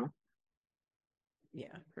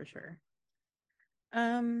 Yeah, for sure.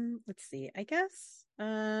 Let's see. I guess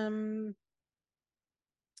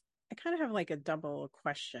I kind of have like a double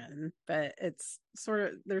question, but it's sort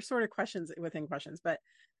of, there's sort of questions within questions, but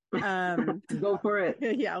um Go for it.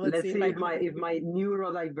 yeah, let's see Let's if see I if my can. if my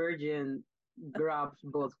neurodivergent grabs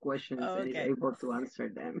both questions Oh, and is okay. able to answer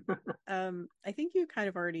them. I think you kind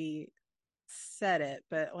of already said it,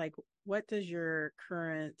 but like, what does your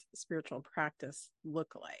current spiritual practice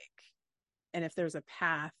look like? And if there's a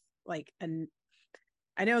path, like, and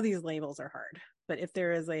I know these labels are hard, but if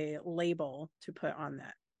there is a label to put on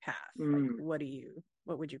that path, like, Mm,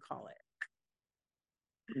 what would you call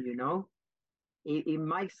it? you know, it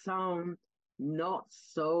might sound not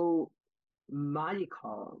so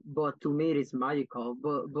magical, but to me it is magical.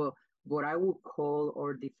 But what I would call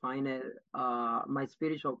or define it, my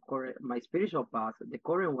spiritual path, the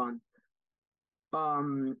current one,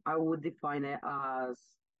 I would define it as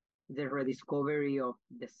the rediscovery of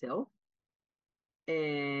the self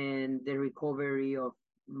and the recovery of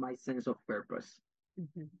my sense of purpose.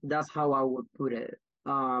 Mm-hmm. That's how I would put it.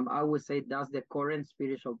 I would say that's the current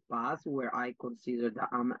spiritual path where I consider that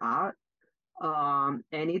I'm at.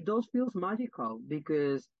 And it does feels magical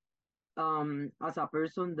because as a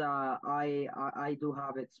person that I do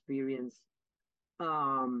have experience,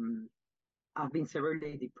 um, I've been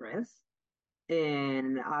severely depressed,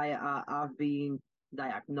 and I've been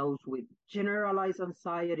diagnosed with generalized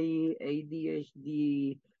anxiety,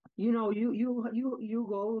 ADHD. You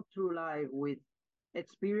go through life with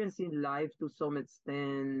experiencing life to some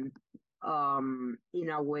extent, in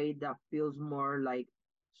a way that feels more like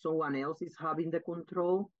someone else is having the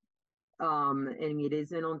control. And it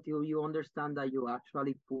isn't until you understand that you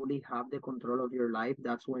actually fully have the control of your life,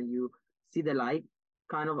 that's when you see the light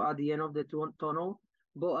kind of at the end of the tunnel.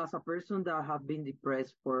 But as a person that have been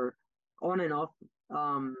depressed for on and off,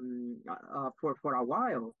 for a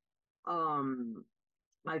while, um,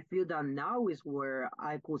 I feel that now is where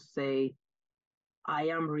I could say I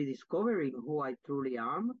am rediscovering who I truly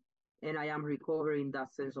am, and I am recovering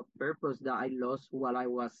that sense of purpose that I lost while I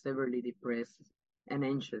was severely depressed. and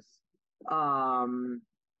anxious. Um,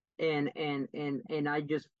 and I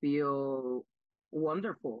just feel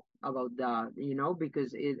wonderful about that,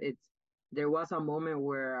 because it's there was a moment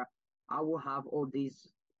where I will have all these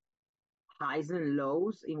highs and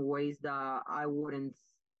lows in ways that I wouldn't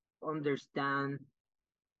understand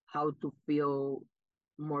how to feel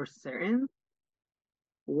more certain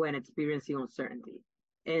when experiencing uncertainty.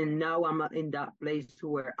 And now I'm in that place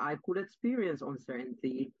where I could experience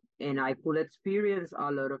uncertainty and I could experience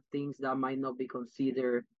a lot of things that might not be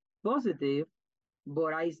considered positive,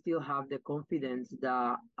 but I still have the confidence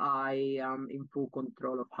that I am in full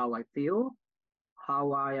control of how I feel,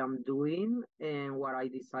 how I am doing, and what I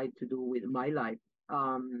decide to do with my life.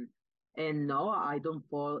 Um, and no, I don't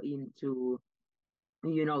fall into,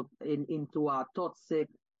 into a toxic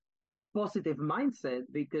positive mindset,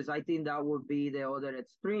 because I think that would be the other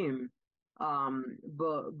extreme.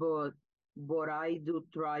 But I do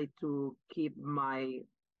try to keep my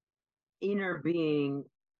inner being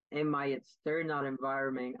and my external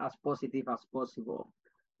environment as positive as possible.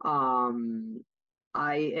 Um,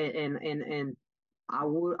 I and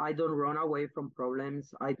I don't run away from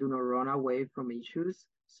problems. I do not run away from issues.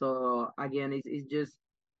 So again, it's just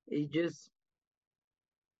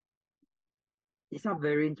it's a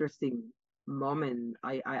very interesting moment,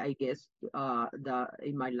 I guess, that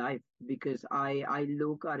in my life, because I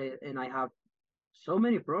look at it and I have so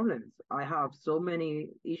many problems. I have so many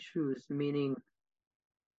issues, meaning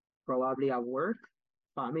probably at work,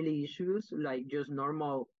 family issues, like just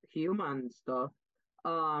normal human stuff.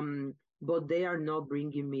 Um, but they are not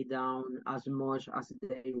bringing me down as much as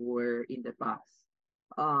they were in the past.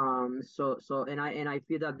 And I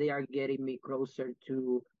feel that they are getting me closer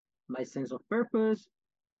to my sense of purpose,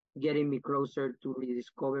 getting me closer to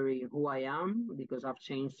rediscovering who I am, because I've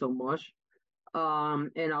changed so much.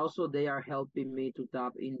 And also they are helping me to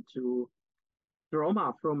tap into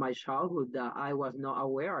trauma from my childhood that I was not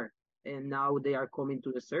aware. And now they are coming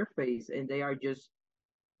to the surface, and they are just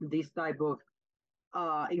this type of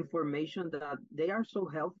information that they are so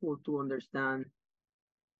helpful to understand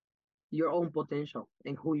your own potential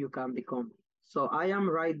and who you can become. So I am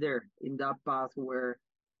right there in that path where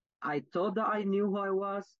I thought that I knew who I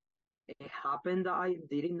was. It happened that I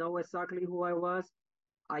didn't know exactly who I was.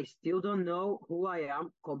 I still don't know who I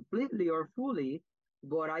am completely or fully,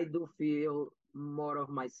 but I do feel more of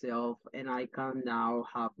myself, and I can now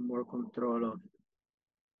have more control of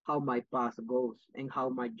how my path goes and how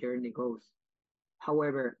my journey goes.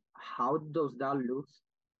 However, how does that look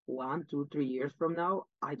 1, 2, 3 years from now?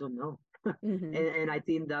 I don't know. Mm-hmm. And I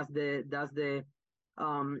think that's the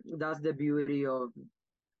beauty of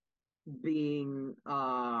being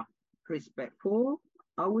respectful,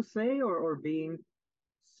 I would say, or being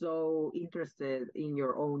so interested in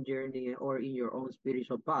your own journey or in your own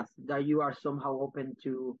spiritual path, that you are somehow open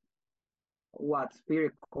to what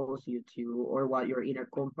spirit calls you to, or what your inner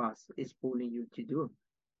compass is pulling you to do.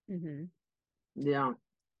 Mm-hmm. Yeah.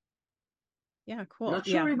 Yeah, cool. Not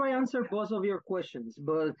sure Yeah. if I answered both of your questions,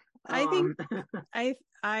 but I think um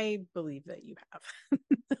I believe that you have.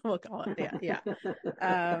 We'll call it. Yeah, yeah.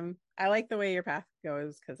 I like the way your path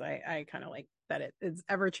goes because I kind of like that it's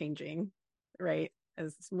ever changing, right?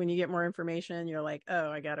 As when you get more information, you're like, oh,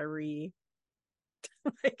 I gotta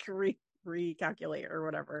like recalculate or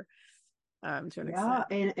whatever, to an yeah,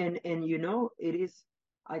 extent. and it is,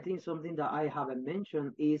 I think something that I haven't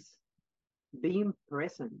mentioned is being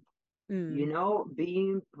present. Mm,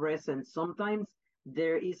 Being present. Sometimes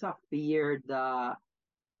there is a fear that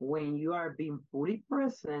when you are being fully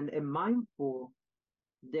present and mindful,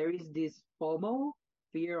 there is this FOMO,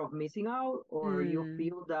 fear of missing out, or you mm,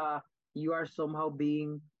 feel that you are somehow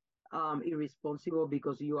being irresponsible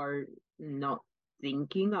because you are not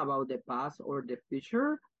thinking about the past or the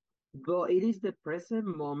future. But it is the present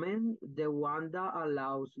moment, the one that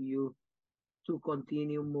allows you to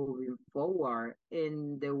continue moving forward,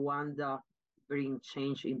 and the one that bring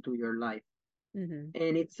change into your life. mm-hmm,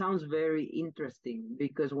 And it sounds very interesting,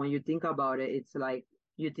 because when you think about it, it's like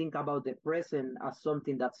you think about the present as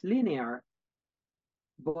something that's linear,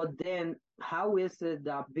 but then how is it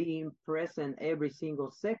that being present every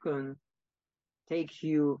single second takes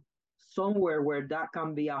you somewhere where that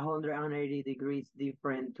can be 180 degrees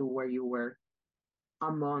different to where you were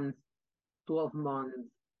a month, 12 months,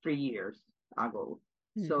 3 years ago.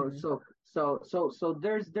 So mm-hmm, so so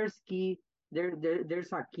there's key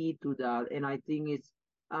there's a key to that, and I think it's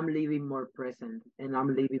I'm living more present, and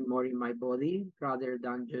I'm living more in my body, rather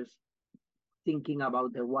than just thinking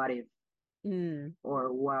about the what if, mm.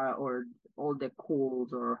 or what, or all the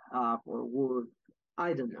could or have or would.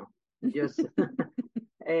 I don't know. Just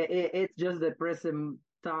it's just the present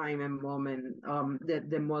time and moment,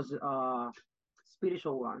 the most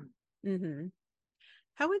spiritual one. Mm-hmm.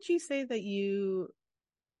 How would you say that you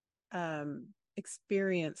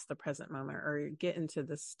experience the present moment or get into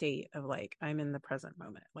the state of like, I'm in the present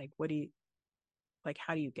moment? Like, what do you, like,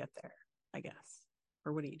 how do you get there, I guess?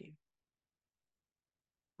 Or what do you do?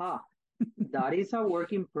 Ah, that is a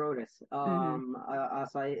work in progress. Mm-hmm.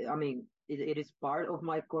 As I mean, it is part of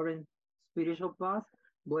my current spiritual path,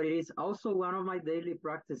 but it is also one of my daily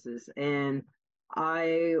practices. And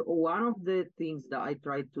one of the things that I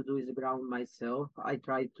try to do is ground myself. I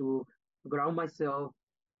try to ground myself,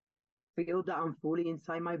 feel that I'm fully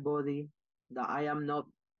inside my body, that I am not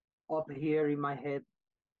up here in my head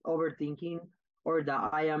overthinking, or that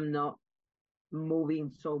I am not moving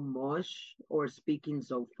so much or speaking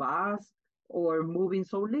so fast or moving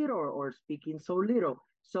so little or speaking so little.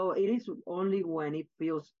 So it is only when it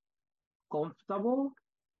feels comfortable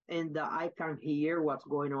and that I can hear what's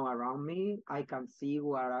going on around me. I can see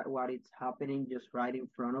what is happening just right in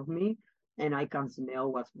front of me, and I can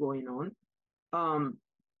smell what's going on. Um,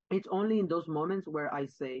 it's only in those moments where I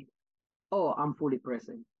say, "Oh, I'm fully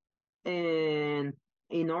present." And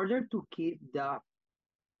in order to keep uh,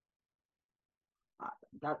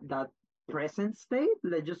 that present state,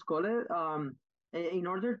 let's just call it, in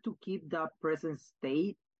order to keep that present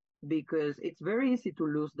state, because it's very easy to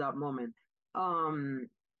lose that moment. Um,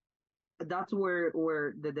 that's where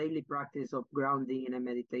the daily practice of grounding and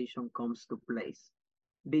meditation comes to place,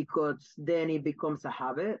 because then it becomes a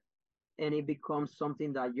habit and it becomes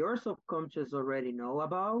something that your subconscious already know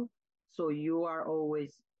about. So you are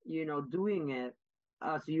always, doing it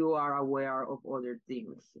as you are aware of other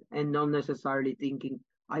things and not necessarily thinking,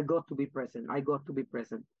 I got to be present. I got to be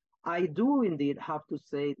present. I do indeed have to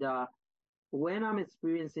say that when I'm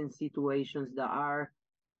experiencing situations that are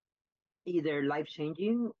either life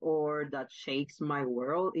changing or that shakes my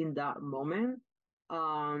world in that moment,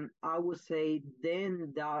 I would say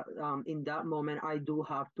then that in that moment I do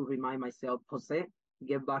have to remind myself, Jose,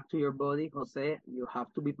 get back to your body. Jose, you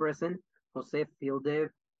have to be present. Jose, feel the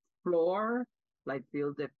floor, like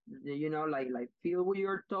feel like feel with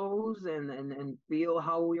your toes and feel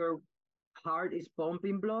how your heart is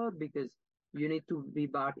pumping blood, because you need to be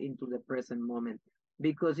back into the present moment,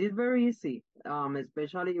 because it's very easy,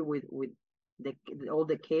 especially with the all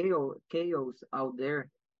the chaos out there,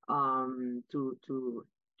 to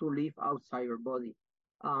live outside your body.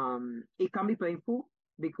 It can be painful,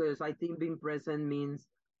 because I think being present means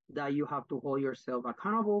that you have to hold yourself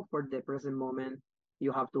accountable for the present moment.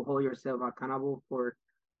 You have to hold yourself accountable for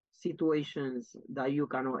situations that you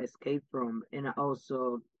cannot escape from, and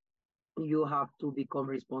also you have to become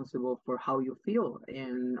responsible for how you feel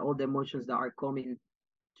and all the emotions that are coming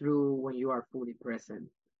through when you are fully present.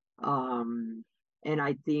 Um, and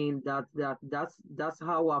I think that's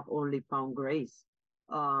how I've only found grace,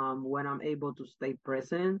 when I'm able to stay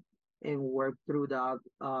present and work through that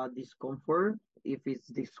discomfort, if it's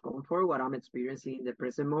discomfort, what I'm experiencing in the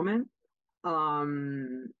present moment.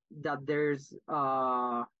 That there's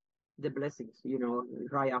the blessings,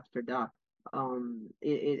 right after that.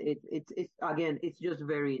 It's again, it's just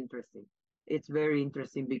very interesting. It's very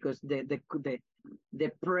interesting because the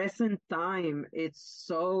present time, it's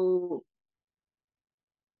so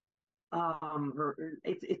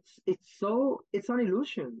it's an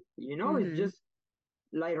illusion, it's Mm-hmm. just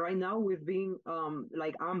like right now we've been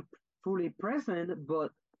like I'm fully present,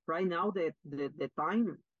 but right now the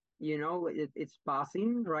time, it's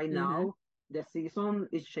passing right Mm-hmm. now. The season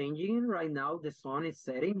is changing right now. The sun is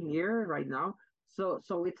setting here right now. So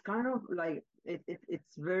it's kind of like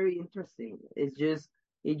it's very interesting. It's just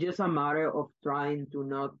a matter of trying to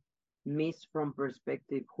not miss from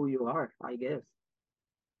perspective who you are, I guess.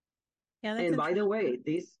 Yeah, that's And by the interesting.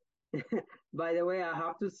 way, by the way, I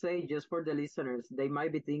have to say, just for the listeners, they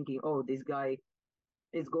might be thinking, oh, this guy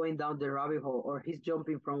is going down the rabbit hole or he's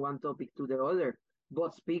jumping from one topic to the other.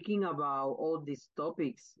 But speaking about all these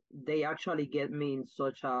topics, they actually get me in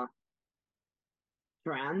such a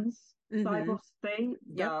trance type Mm-hmm. of state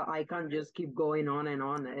Yep. that I can just keep going on and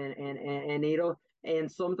on, and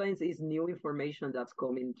and sometimes it's new information that's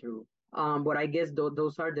coming through. But I guess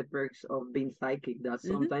those are the perks of being psychic, that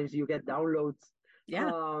Mm-hmm. sometimes you get downloads Yeah.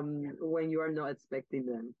 when you are not expecting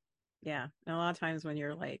them. Yeah. And a lot of times when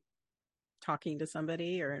you're like talking to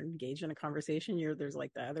somebody or engaged in a conversation, there's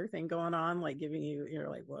like the other thing going on, like giving you, you're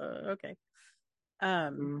like, whoa, okay.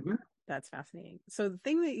 Um, Hmm. that's fascinating. So the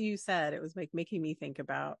thing that you said, it was like making me think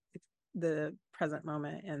about the present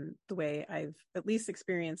moment, and the way I've at least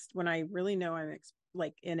experienced when I really know I'm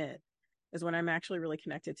like in it is when I'm actually really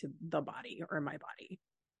connected to the body or my body.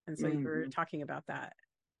 And so you were Hmm. talking about that.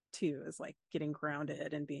 too, is like getting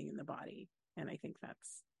grounded and being in the body. And I think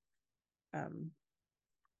um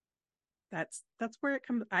that's where it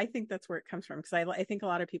comes. I think that's where it comes from, because I think a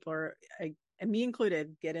lot of people and me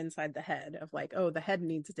included, get inside the head of like, oh, the head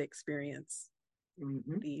needs to experience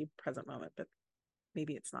the present moment, but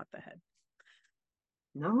maybe it's not the head.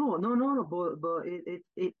 No, but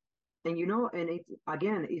and and it's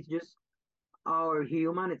again, it's just our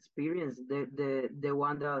human experience, the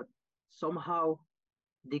one that somehow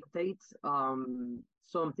dictates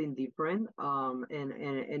something different.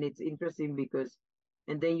 And it's interesting because,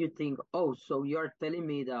 and then you think, oh, so you're telling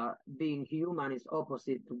me that being human is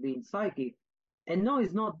opposite to being psychic. And no,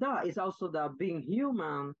 it's not that. It's also that being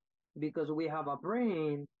human, because we have a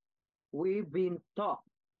brain, we've been taught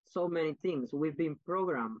so many things. We've been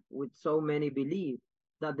programmed with so many beliefs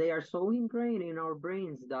that they are so ingrained in our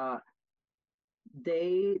brains that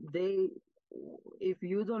they if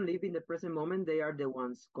you don't live in the present moment, they are the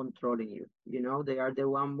ones controlling you. They are the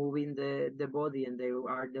one moving the body, and they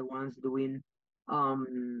are the ones doing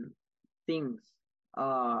um things.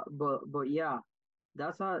 But yeah,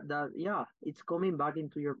 yeah, it's coming back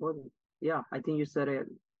into your body. Yeah, I think you said it.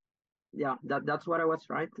 Yeah, that's what I was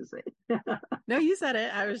trying to say. No, you said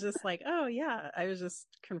it. I was just like, oh yeah. I was just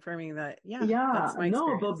confirming that, yeah, Yeah, that's my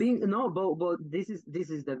no, but experience. being no, but this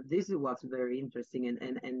is what's very interesting,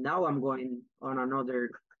 and now I'm going on another,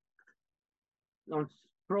 on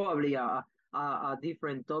probably a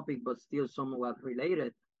different topic, but still somewhat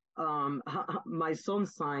related. My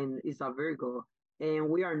son's sign is a Virgo, and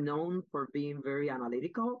we are known for being very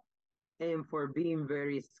analytical, and for being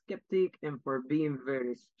very skeptic, and for being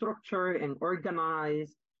very structured and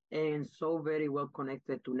organized, and so very well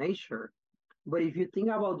connected to nature. But if you think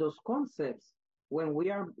about those concepts, when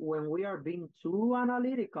we are being too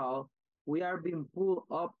analytical, we are being pulled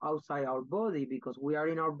up outside our body, because we are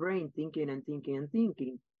in our brain thinking and thinking and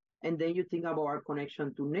thinking. And then you think about our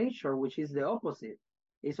connection to nature, which is the opposite.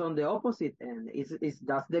 It's on the opposite end. It's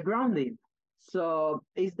that's the grounding. So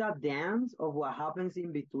it's that dance of what happens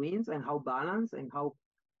in between, and how balanced and how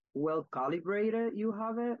well calibrated you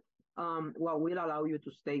have it, what will allow you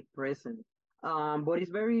to stay present. But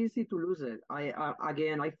it's very easy to lose it.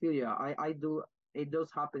 Again, I feel you. I do. It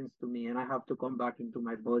does happens to me, and I have to come back into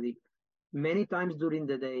my body many times during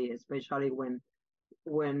the day, especially when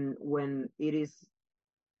it is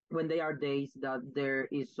when there are days that there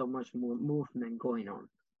is so much more movement going on.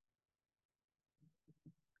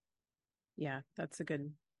 Yeah, that's a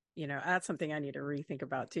good, that's something I need to rethink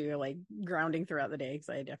about too, like grounding throughout the day, because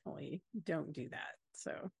I definitely don't do that.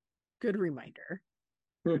 So good reminder.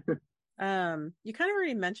 You kind of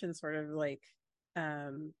already mentioned sort of like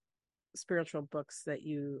um spiritual books that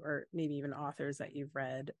you, or maybe even authors that you've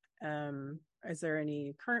read. Is there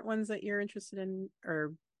any current ones that you're interested in,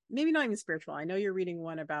 or maybe not even spiritual? I know you're reading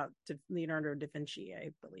one about Leonardo da Vinci, I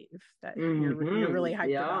believe, that you're really hyped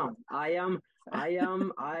Yeah, about. I am. So, I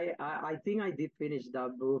am. I think I did finish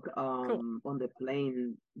that book cool. on the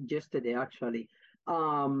plane yesterday, actually.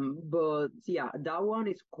 But yeah, that one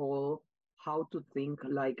is called How to Think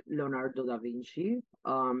Like Leonardo da Vinci.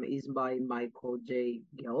 Is by Michael J.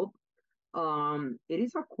 Gelb. It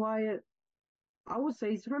is a quiet. I would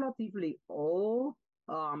say it's relatively old.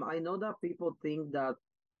 I know that people think that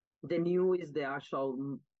the new is the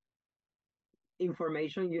actual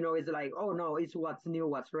information. It's like, oh no, it's what's new,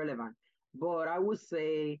 what's relevant. But I would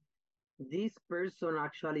say this person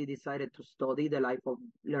actually decided to study the life of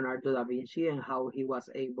Leonardo da Vinci, and how he was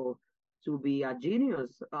able to be a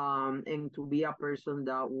genius, and to be a person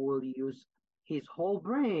that will use his whole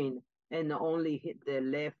brain, and not only hit the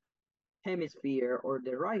left hemisphere or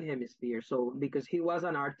the right hemisphere. So because he was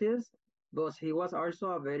an artist, but he was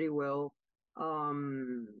also a very well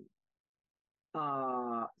um,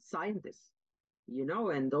 scientist.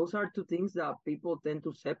 And those are two things that people tend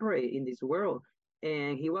to separate in this world.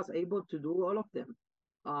 And he was able to do all of them.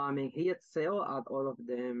 And he excelled at all of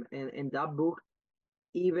them. And that book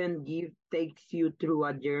even takes you through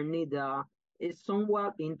a journey that is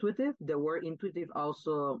somewhat intuitive. The word intuitive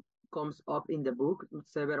also comes up in the book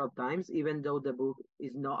several times, even though the book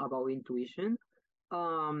is not about intuition.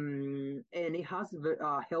 And it has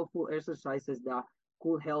helpful exercises that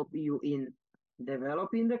could help you in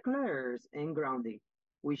developing the clairs and grounding,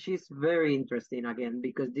 which is very interesting again,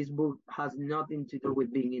 because this book has nothing to do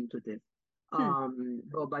with being intuitive. Hmm.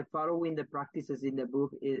 But by following the practices in the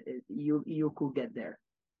book, you could get there.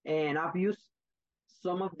 And I've used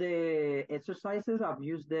some of the exercises. I've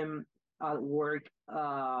used them at work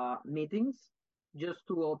meetings, just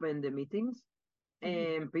to open the meetings,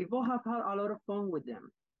 and people have had a lot of fun with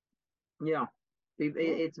them. Yeah, Cool.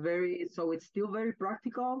 it's very, so it's still very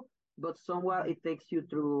practical, but somewhat it takes you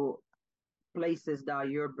through places that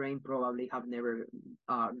your brain probably have never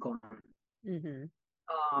gone.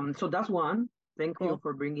 Mm-hmm. So that's one. Thank you Cool.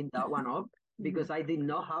 for bringing that one up Mm-hmm. because I did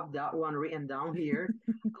not have that one written down here.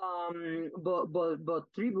 But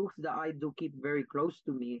three books that I do keep very close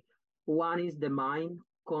to me. One is The Mind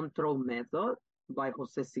Control Method by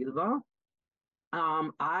Jose Silva.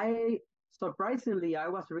 I surprisingly I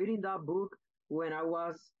was reading that book when I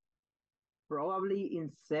was probably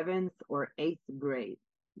in seventh or eighth grade.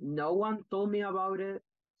 No one told me about it.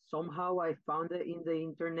 Somehow I found it in the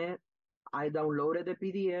internet. I downloaded the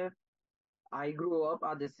PDF. I grew up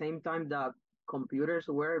at the same time that computers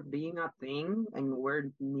were being a thing and were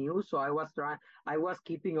new. So I was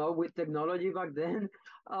keeping up with technology back then.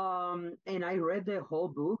 And I read the whole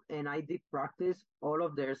book and I did practice all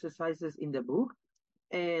of the exercises in the book.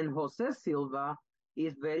 And Jose Silva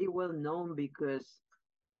is very well known because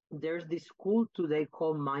there's this school today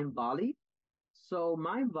called Mind Valley. So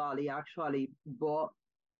Mind Valley actually bought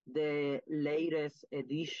the latest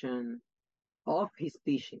edition of his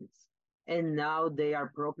teachings. And now they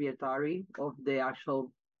are proprietary of the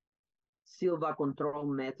actual Silva control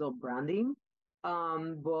method branding.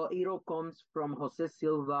 But it all comes from Jose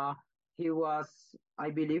Silva. He was,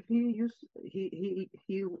 I believe he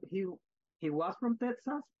was from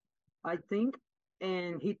Texas, I think,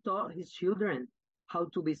 and he taught his children how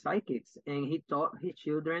to be psychics, and he taught his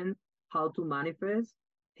children how to manifest.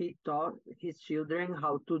 He taught his children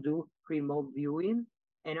how to do remote viewing,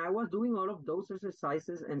 and I was doing all of those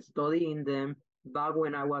exercises and studying them back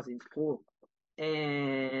when I was in school.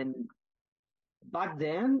 And back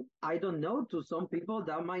then, I don't know, to some people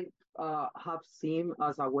that might have seemed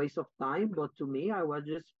as a waste of time, but to me, I was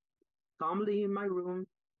just calmly in my room,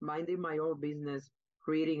 minding my own business,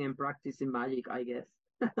 reading and practicing magic, I guess.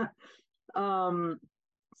 um,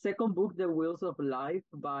 Second book, The Wheels of Life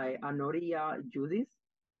by Anoria Judith.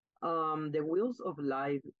 The Wheels of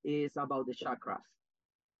Life is about the chakras.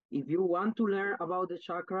 If you want to learn about the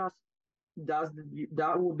chakras, that's,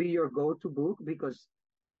 that will be your go-to book because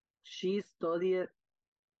she studied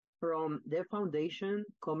from the foundation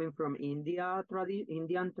coming from Indian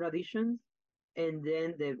traditions and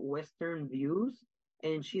then the Western views.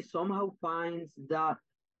 And she somehow finds that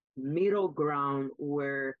middle ground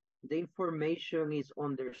where the information is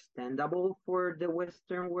understandable for the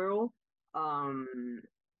Western world. Um,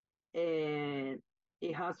 and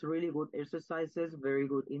it has really good exercises, very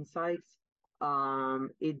good insights.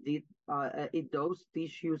 It does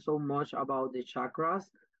teach you so much about the chakras,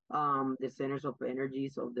 the centers of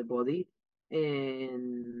energies of the body,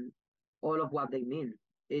 and all of what they mean.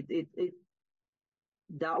 It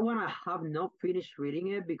that one I have not finished reading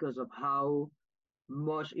it because of how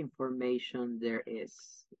much information there is.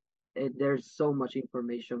 There's so much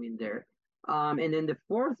information in there. And then the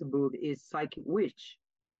fourth book is Psychic Witch.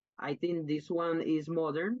 I think this one is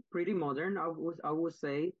modern, pretty modern, I would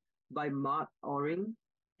say, by Matt Oring.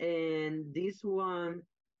 And this one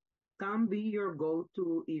can be your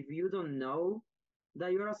go-to if you don't know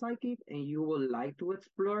that you're a psychic and you would like to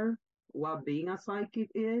explore what being a psychic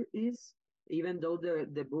is. Even though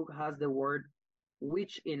the book has the word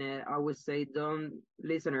witch in it, I would say don't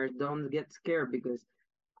listeners don't get scared because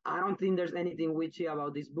I don't think there's anything witchy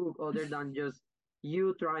about this book other than just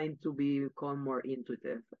you trying to become more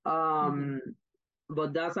intuitive. Mm-hmm.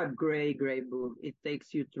 But that's a great, great book. It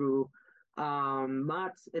takes you through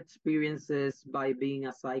Matt's experiences by being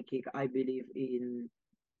a psychic, I believe, in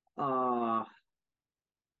uh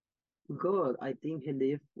God, I think he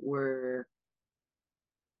lived where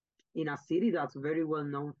in a city that's very well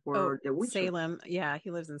known Oh, for the witches. Salem. Yeah, he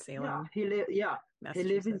lives in Salem, Yeah, he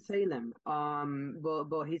lives in Massachusetts. Salem.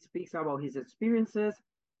 But he speaks about his experiences,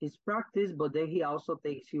 his practice, but then he also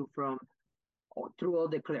takes you from through all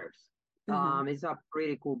the clairs. Mm-hmm. It's a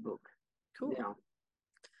pretty cool book. Cool.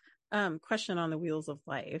 Yeah. Question on the Wheels of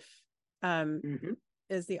Life. Um, hmm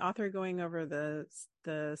is the author going over the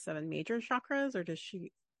seven major chakras, or does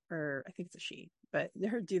she, or I think it's a she, but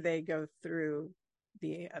or do they go through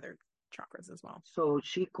the other chakras as well? So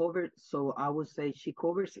I would say she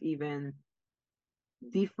covers even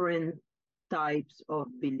different types of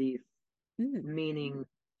belief, Mm, meaning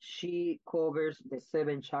she covers the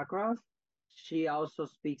seven chakras. She also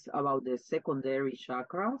speaks about the secondary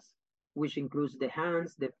chakras, which includes the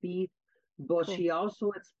hands, the feet, but cool. she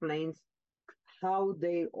also explains how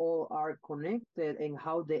they all are connected and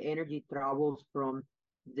how the energy travels from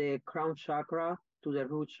the crown chakra to the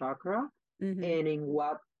root chakra Mm-hmm. and in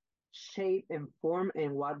what shape and form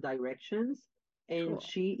and what directions. And Cool.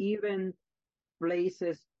 she even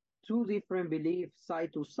places two different beliefs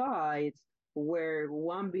side to side where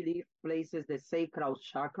one belief places the sacral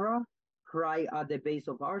chakra right at the base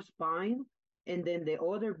of our spine, and then the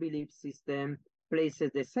other belief system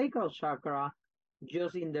places the sacral chakra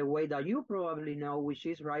just in the way that you probably know, which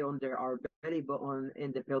is right under our belly button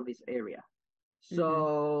in the pelvis area. Mm-hmm.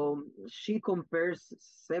 So she compares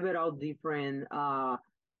several different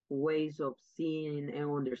ways of seeing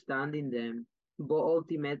and understanding them. But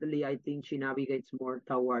ultimately, I think she navigates more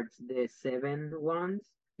towards the seven ones,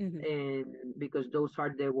 Mm-hmm. and because those are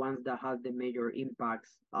the ones that have the major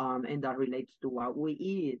impacts, and that relates to what we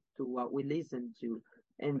eat, to what we listen to,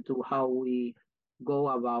 and to how we go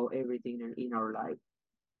about everything in our life.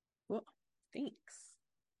 Well, thanks.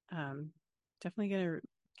 Um, Definitely gonna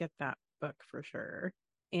get that book for sure,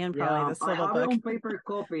 and probably Yeah, the I Sybil have it book. on paper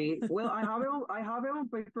copy. Well, I have it on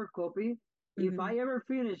paper copy. If Hmm. I ever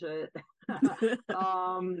finish it,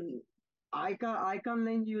 um, I can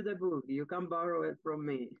lend you the book. You can borrow it from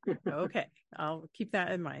me. Okay, I'll keep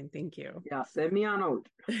that in mind. Thank you. Yeah, send me a note.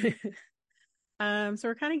 So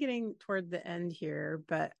we're kind of getting toward the end here,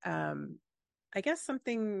 but I guess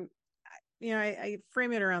something, I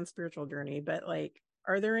frame it around spiritual journey, but like,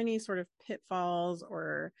 are there any sort of pitfalls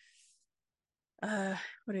or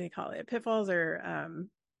what do they call it? Pitfalls or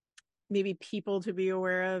maybe people to be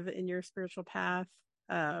aware of in your spiritual path?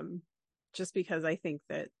 Um, just because I think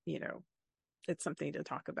that, it's something to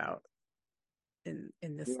talk about in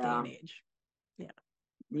this day Yeah, and age. Yeah.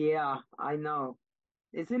 yeah, I know.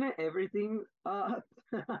 Isn't it everything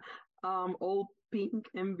all pink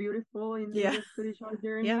and beautiful in Yeah. the spiritual Yeah,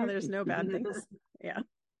 journey? there's no bad things. Yeah.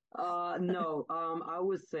 No, I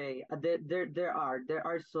would say there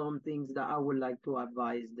are some things that I would like to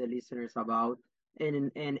advise the listeners about,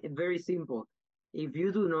 and very simple. If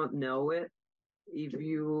you do not know it, if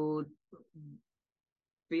you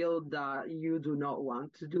feel that you do not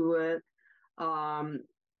want to do it, um,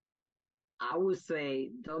 I would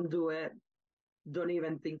say don't do it. Don't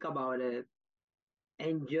even think about it,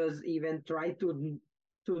 and just even try to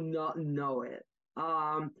not know it.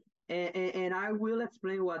 Um, and I will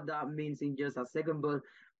explain what that means in just a second. But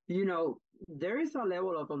you know, there is a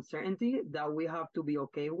level of uncertainty that we have to be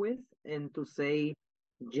okay with, and to say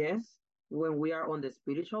yes when we are on the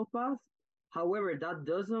spiritual path. However, that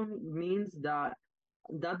doesn't mean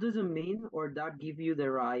or that give you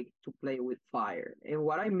the right to play with fire. And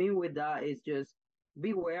what I mean with that is just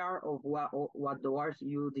beware of what doors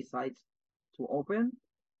you decide to open.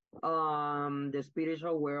 The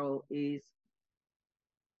spiritual world is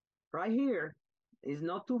right here. It's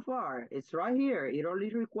not too far. It's right here. It only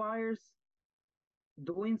requires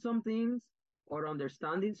doing some things or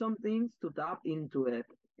understanding some things to tap into it.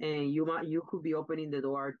 And you could be opening the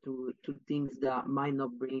door to things that might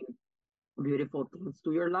not bring beautiful things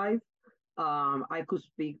to your life. I could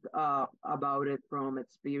speak about it from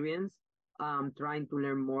experience. Trying to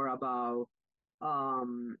learn more about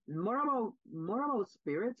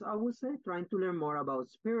spirits. I would say trying to learn more about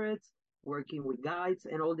spirits, working with guides,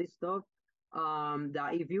 and all this stuff.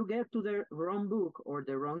 That if you get to the wrong book or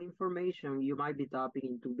the wrong information, you might be tapping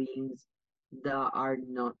into beings that are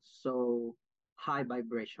not so high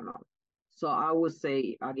vibrational. So I would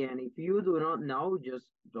say again, if you do not know, just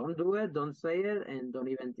don't do it, don't say it, and don't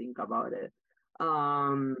even think about it.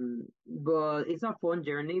 But it's a fun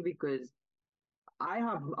journey because I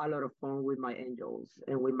have a lot of fun with my angels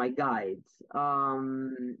and with my guides.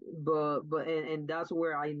 And that's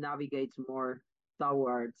where I navigate more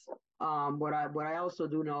towards. But I also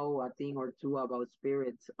do know a thing or two about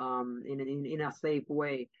spirits. In a safe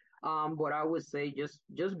way. But I would say just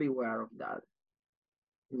beware of that.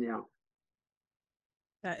 Yeah.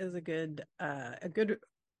 That is a good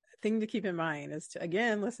thing to keep in mind is to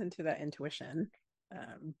again listen to that intuition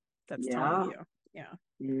that's telling Yeah. you. Yeah.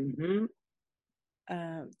 Mm-hmm.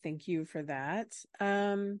 Thank you for that.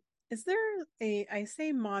 Is there I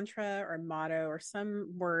say mantra or motto or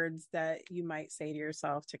some words that you might say to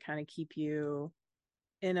yourself to kind of keep you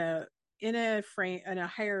in a frame in a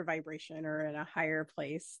higher vibration or in a higher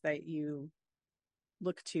place that you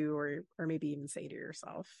look to or maybe even say to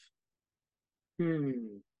yourself? Hmm.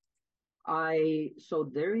 So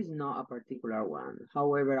there is not a particular one.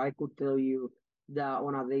 However, I could tell you that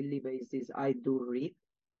on a daily basis, I do read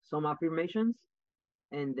some affirmations,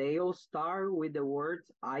 and they all start with the words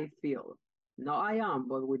I feel. Not I am,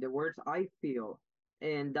 but with the words I feel.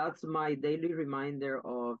 And that's my daily reminder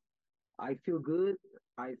of I feel good,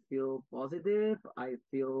 I feel positive, I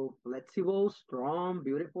feel flexible, strong,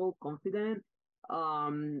 beautiful, confident.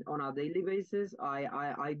 On a daily basis,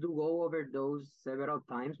 I do go over those several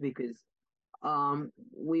times because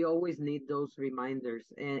we always need those reminders,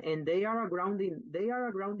 and they are a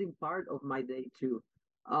grounding part of my day too.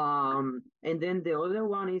 And then the other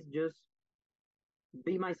one is just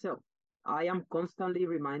be myself. I am constantly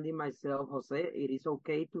reminding myself, Jose, it is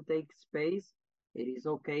okay to take space. It is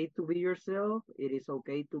okay to be yourself. It is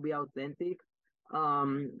okay to be authentic,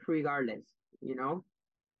 regardless, you know?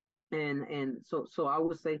 And so I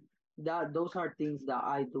would say that those are things that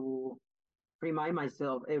I do remind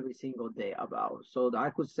myself every single day about. So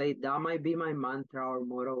I could say that might be my mantra or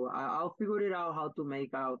motto. I'll figure it out how to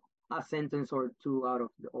make out a sentence or two out of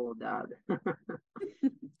all that.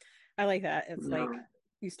 I like that. It's like Yeah.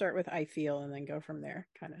 you start with I feel and then go from there,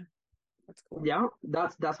 kind of. That's cool. Yeah,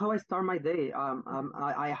 that's how I start my day.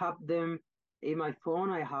 I have them in my phone.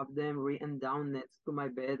 I have them written down next to my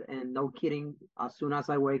bed, and no kidding, as soon as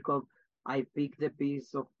I wake up, I pick the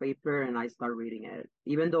piece of paper and I start reading it.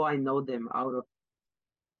 Even though I know them out of,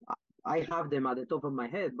 I have them at the top of my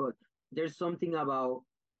head, but there's something about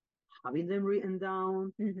having them written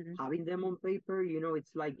down, Hmm. having them on paper.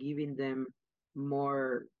 It's like giving them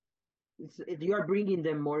more. You are bringing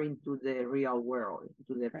them more into the real world,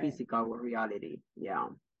 into the Right. physical reality. Yeah.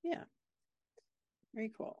 Yeah. Very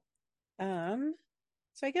cool. Um,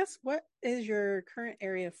 so I guess what is your current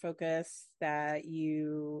area of focus that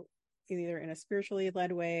you either in a spiritually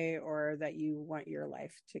led way or that you want your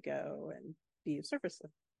life to go and be of service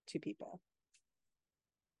to people?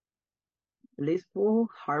 Blissful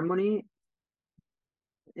harmony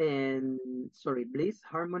and sorry, bliss,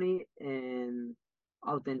 harmony, and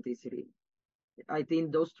authenticity. I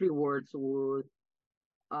think those three words would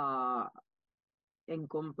uh,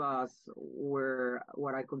 encompass where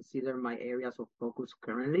what I consider my areas of focus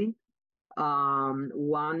currently.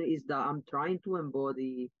 One is that I'm trying to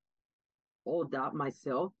embody all that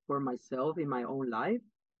myself for myself in my own life,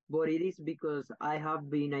 but it is because I have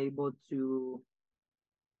been able to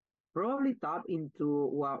probably tap into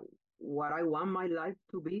what I want my life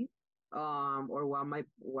to be, or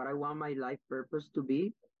what I want my life purpose to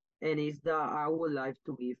be, and is that I would like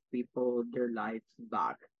to give people their lives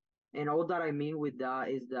back. And all that I mean with that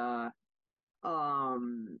is that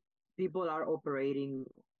um people are operating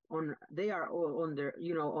they are all on their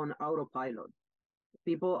on autopilot.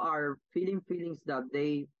 People are feeling feelings that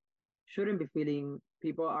they shouldn't be feeling.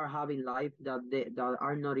 People are having life that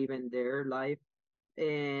are not even their life,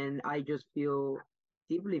 and I just feel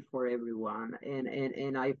deeply for everyone,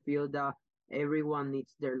 and I feel that everyone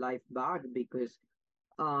needs their life back because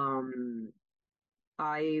um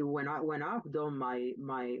when I've done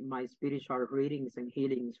my spiritual readings and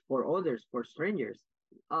healings for others, for strangers,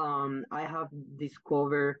 I have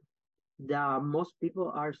discovered that most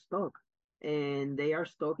people are stuck, and they are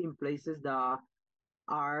stuck in places that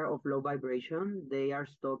are of low vibration. They are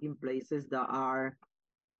stuck in places that are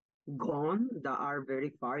gone, that are very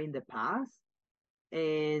far in the past,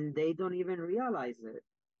 and they don't even realize it.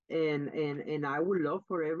 And I would love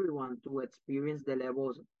for everyone to experience the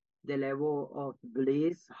level of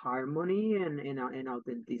bliss, harmony, and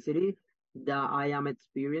authenticity that I am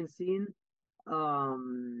experiencing.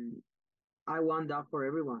 Um, I want that for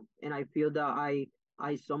everyone, and I feel that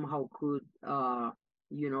I somehow could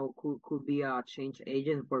could be a change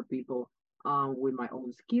agent for people with my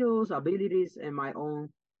own skills, abilities, and my own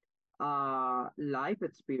life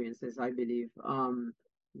experiences. I believe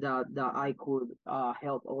that I could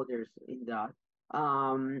help others in that.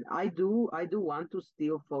 I do want to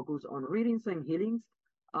still focus on readings and healings,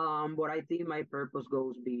 but I think my purpose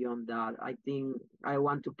goes beyond that. I think I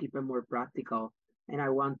want to keep it more practical, and I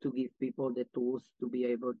want to give people the tools to be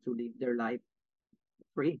able to live their life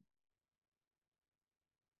free.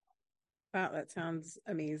 Wow, that sounds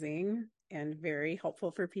amazing and very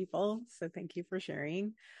helpful for people. So thank you for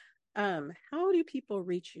sharing. How do people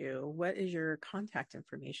reach you? What is your contact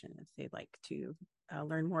information if they'd like to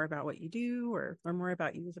learn more about what you do or learn more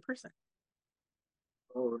about you as a person?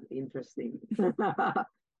 Oh, interesting.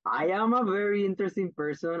 I am a very interesting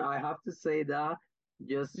person. I have to say that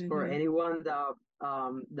just for Hmm. anyone that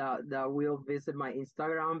will visit my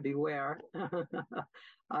Instagram, beware.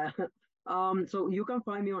 I, so you can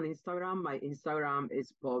find me on Instagram. My Instagram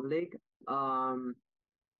is public. Um,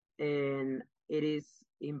 and it is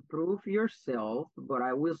improve yourself, but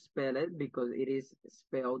I will spell it because it is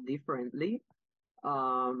spelled differently.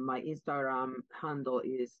 My Instagram handle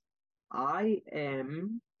is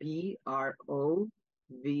IMPROV3,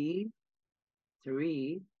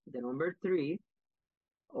 the number three,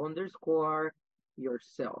 underscore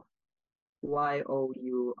yourself.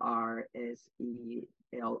 YOURSELF.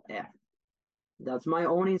 That's my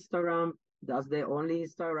own Instagram. That's the only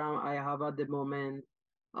Instagram I have at the moment.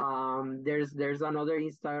 There's another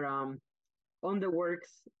Instagram on the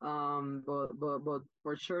works. But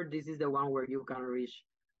for sure, this is the one where you can reach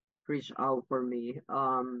reach out for me.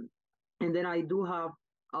 And then I do have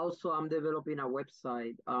also I'm developing a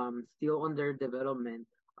website, still under development,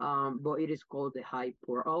 but it is called the High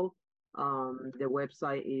Portal. The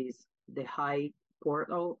website is the High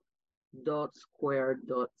Portal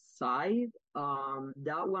 .square.site.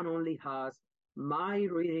 That one only has my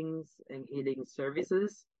readings and healing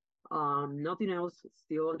services. Nothing else,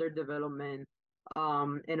 still under development.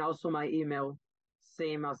 And also my email,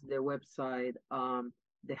 same as the website,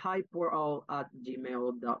 the highportal at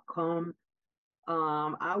gmail.com.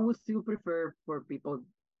 I would still prefer for people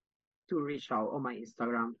to reach out on my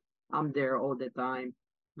Instagram. I'm there all the time.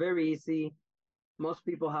 Very easy. Most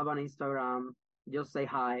people have an Instagram. Just say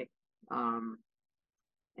hi. Um,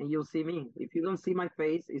 and you'll see me. If you don't see my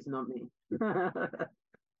face, it's not me.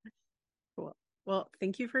 Cool. Well,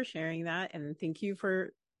 thank you for sharing that. And thank you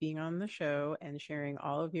for being on the show and sharing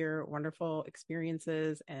all of your wonderful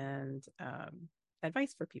experiences and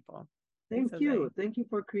advice for people. Thanks, Thank Jose. you. Thank you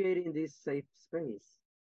for creating this safe space.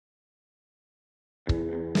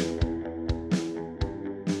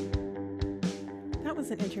 That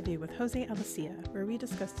was an interview with José Alicea, where we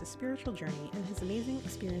discussed his spiritual journey and his amazing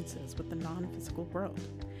experiences with the non-physical world.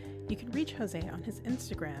 You can reach Jose on his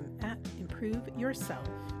Instagram at Improve Yourself.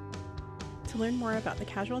 To learn more about the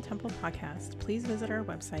Casual Temple podcast, please visit our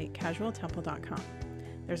website, casualtemple.com.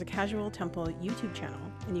 There's a Casual Temple YouTube channel,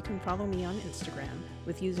 and you can follow me on Instagram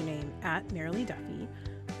with username at Marilee Duffy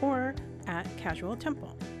or at Casual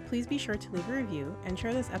Temple. Please be sure to leave a review and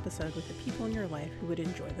share this episode with the people in your life who would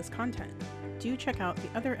enjoy this content. Do check out the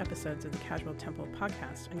other episodes of the Casual Temple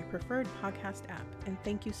podcast on your preferred podcast app, and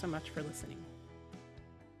thank you so much for listening.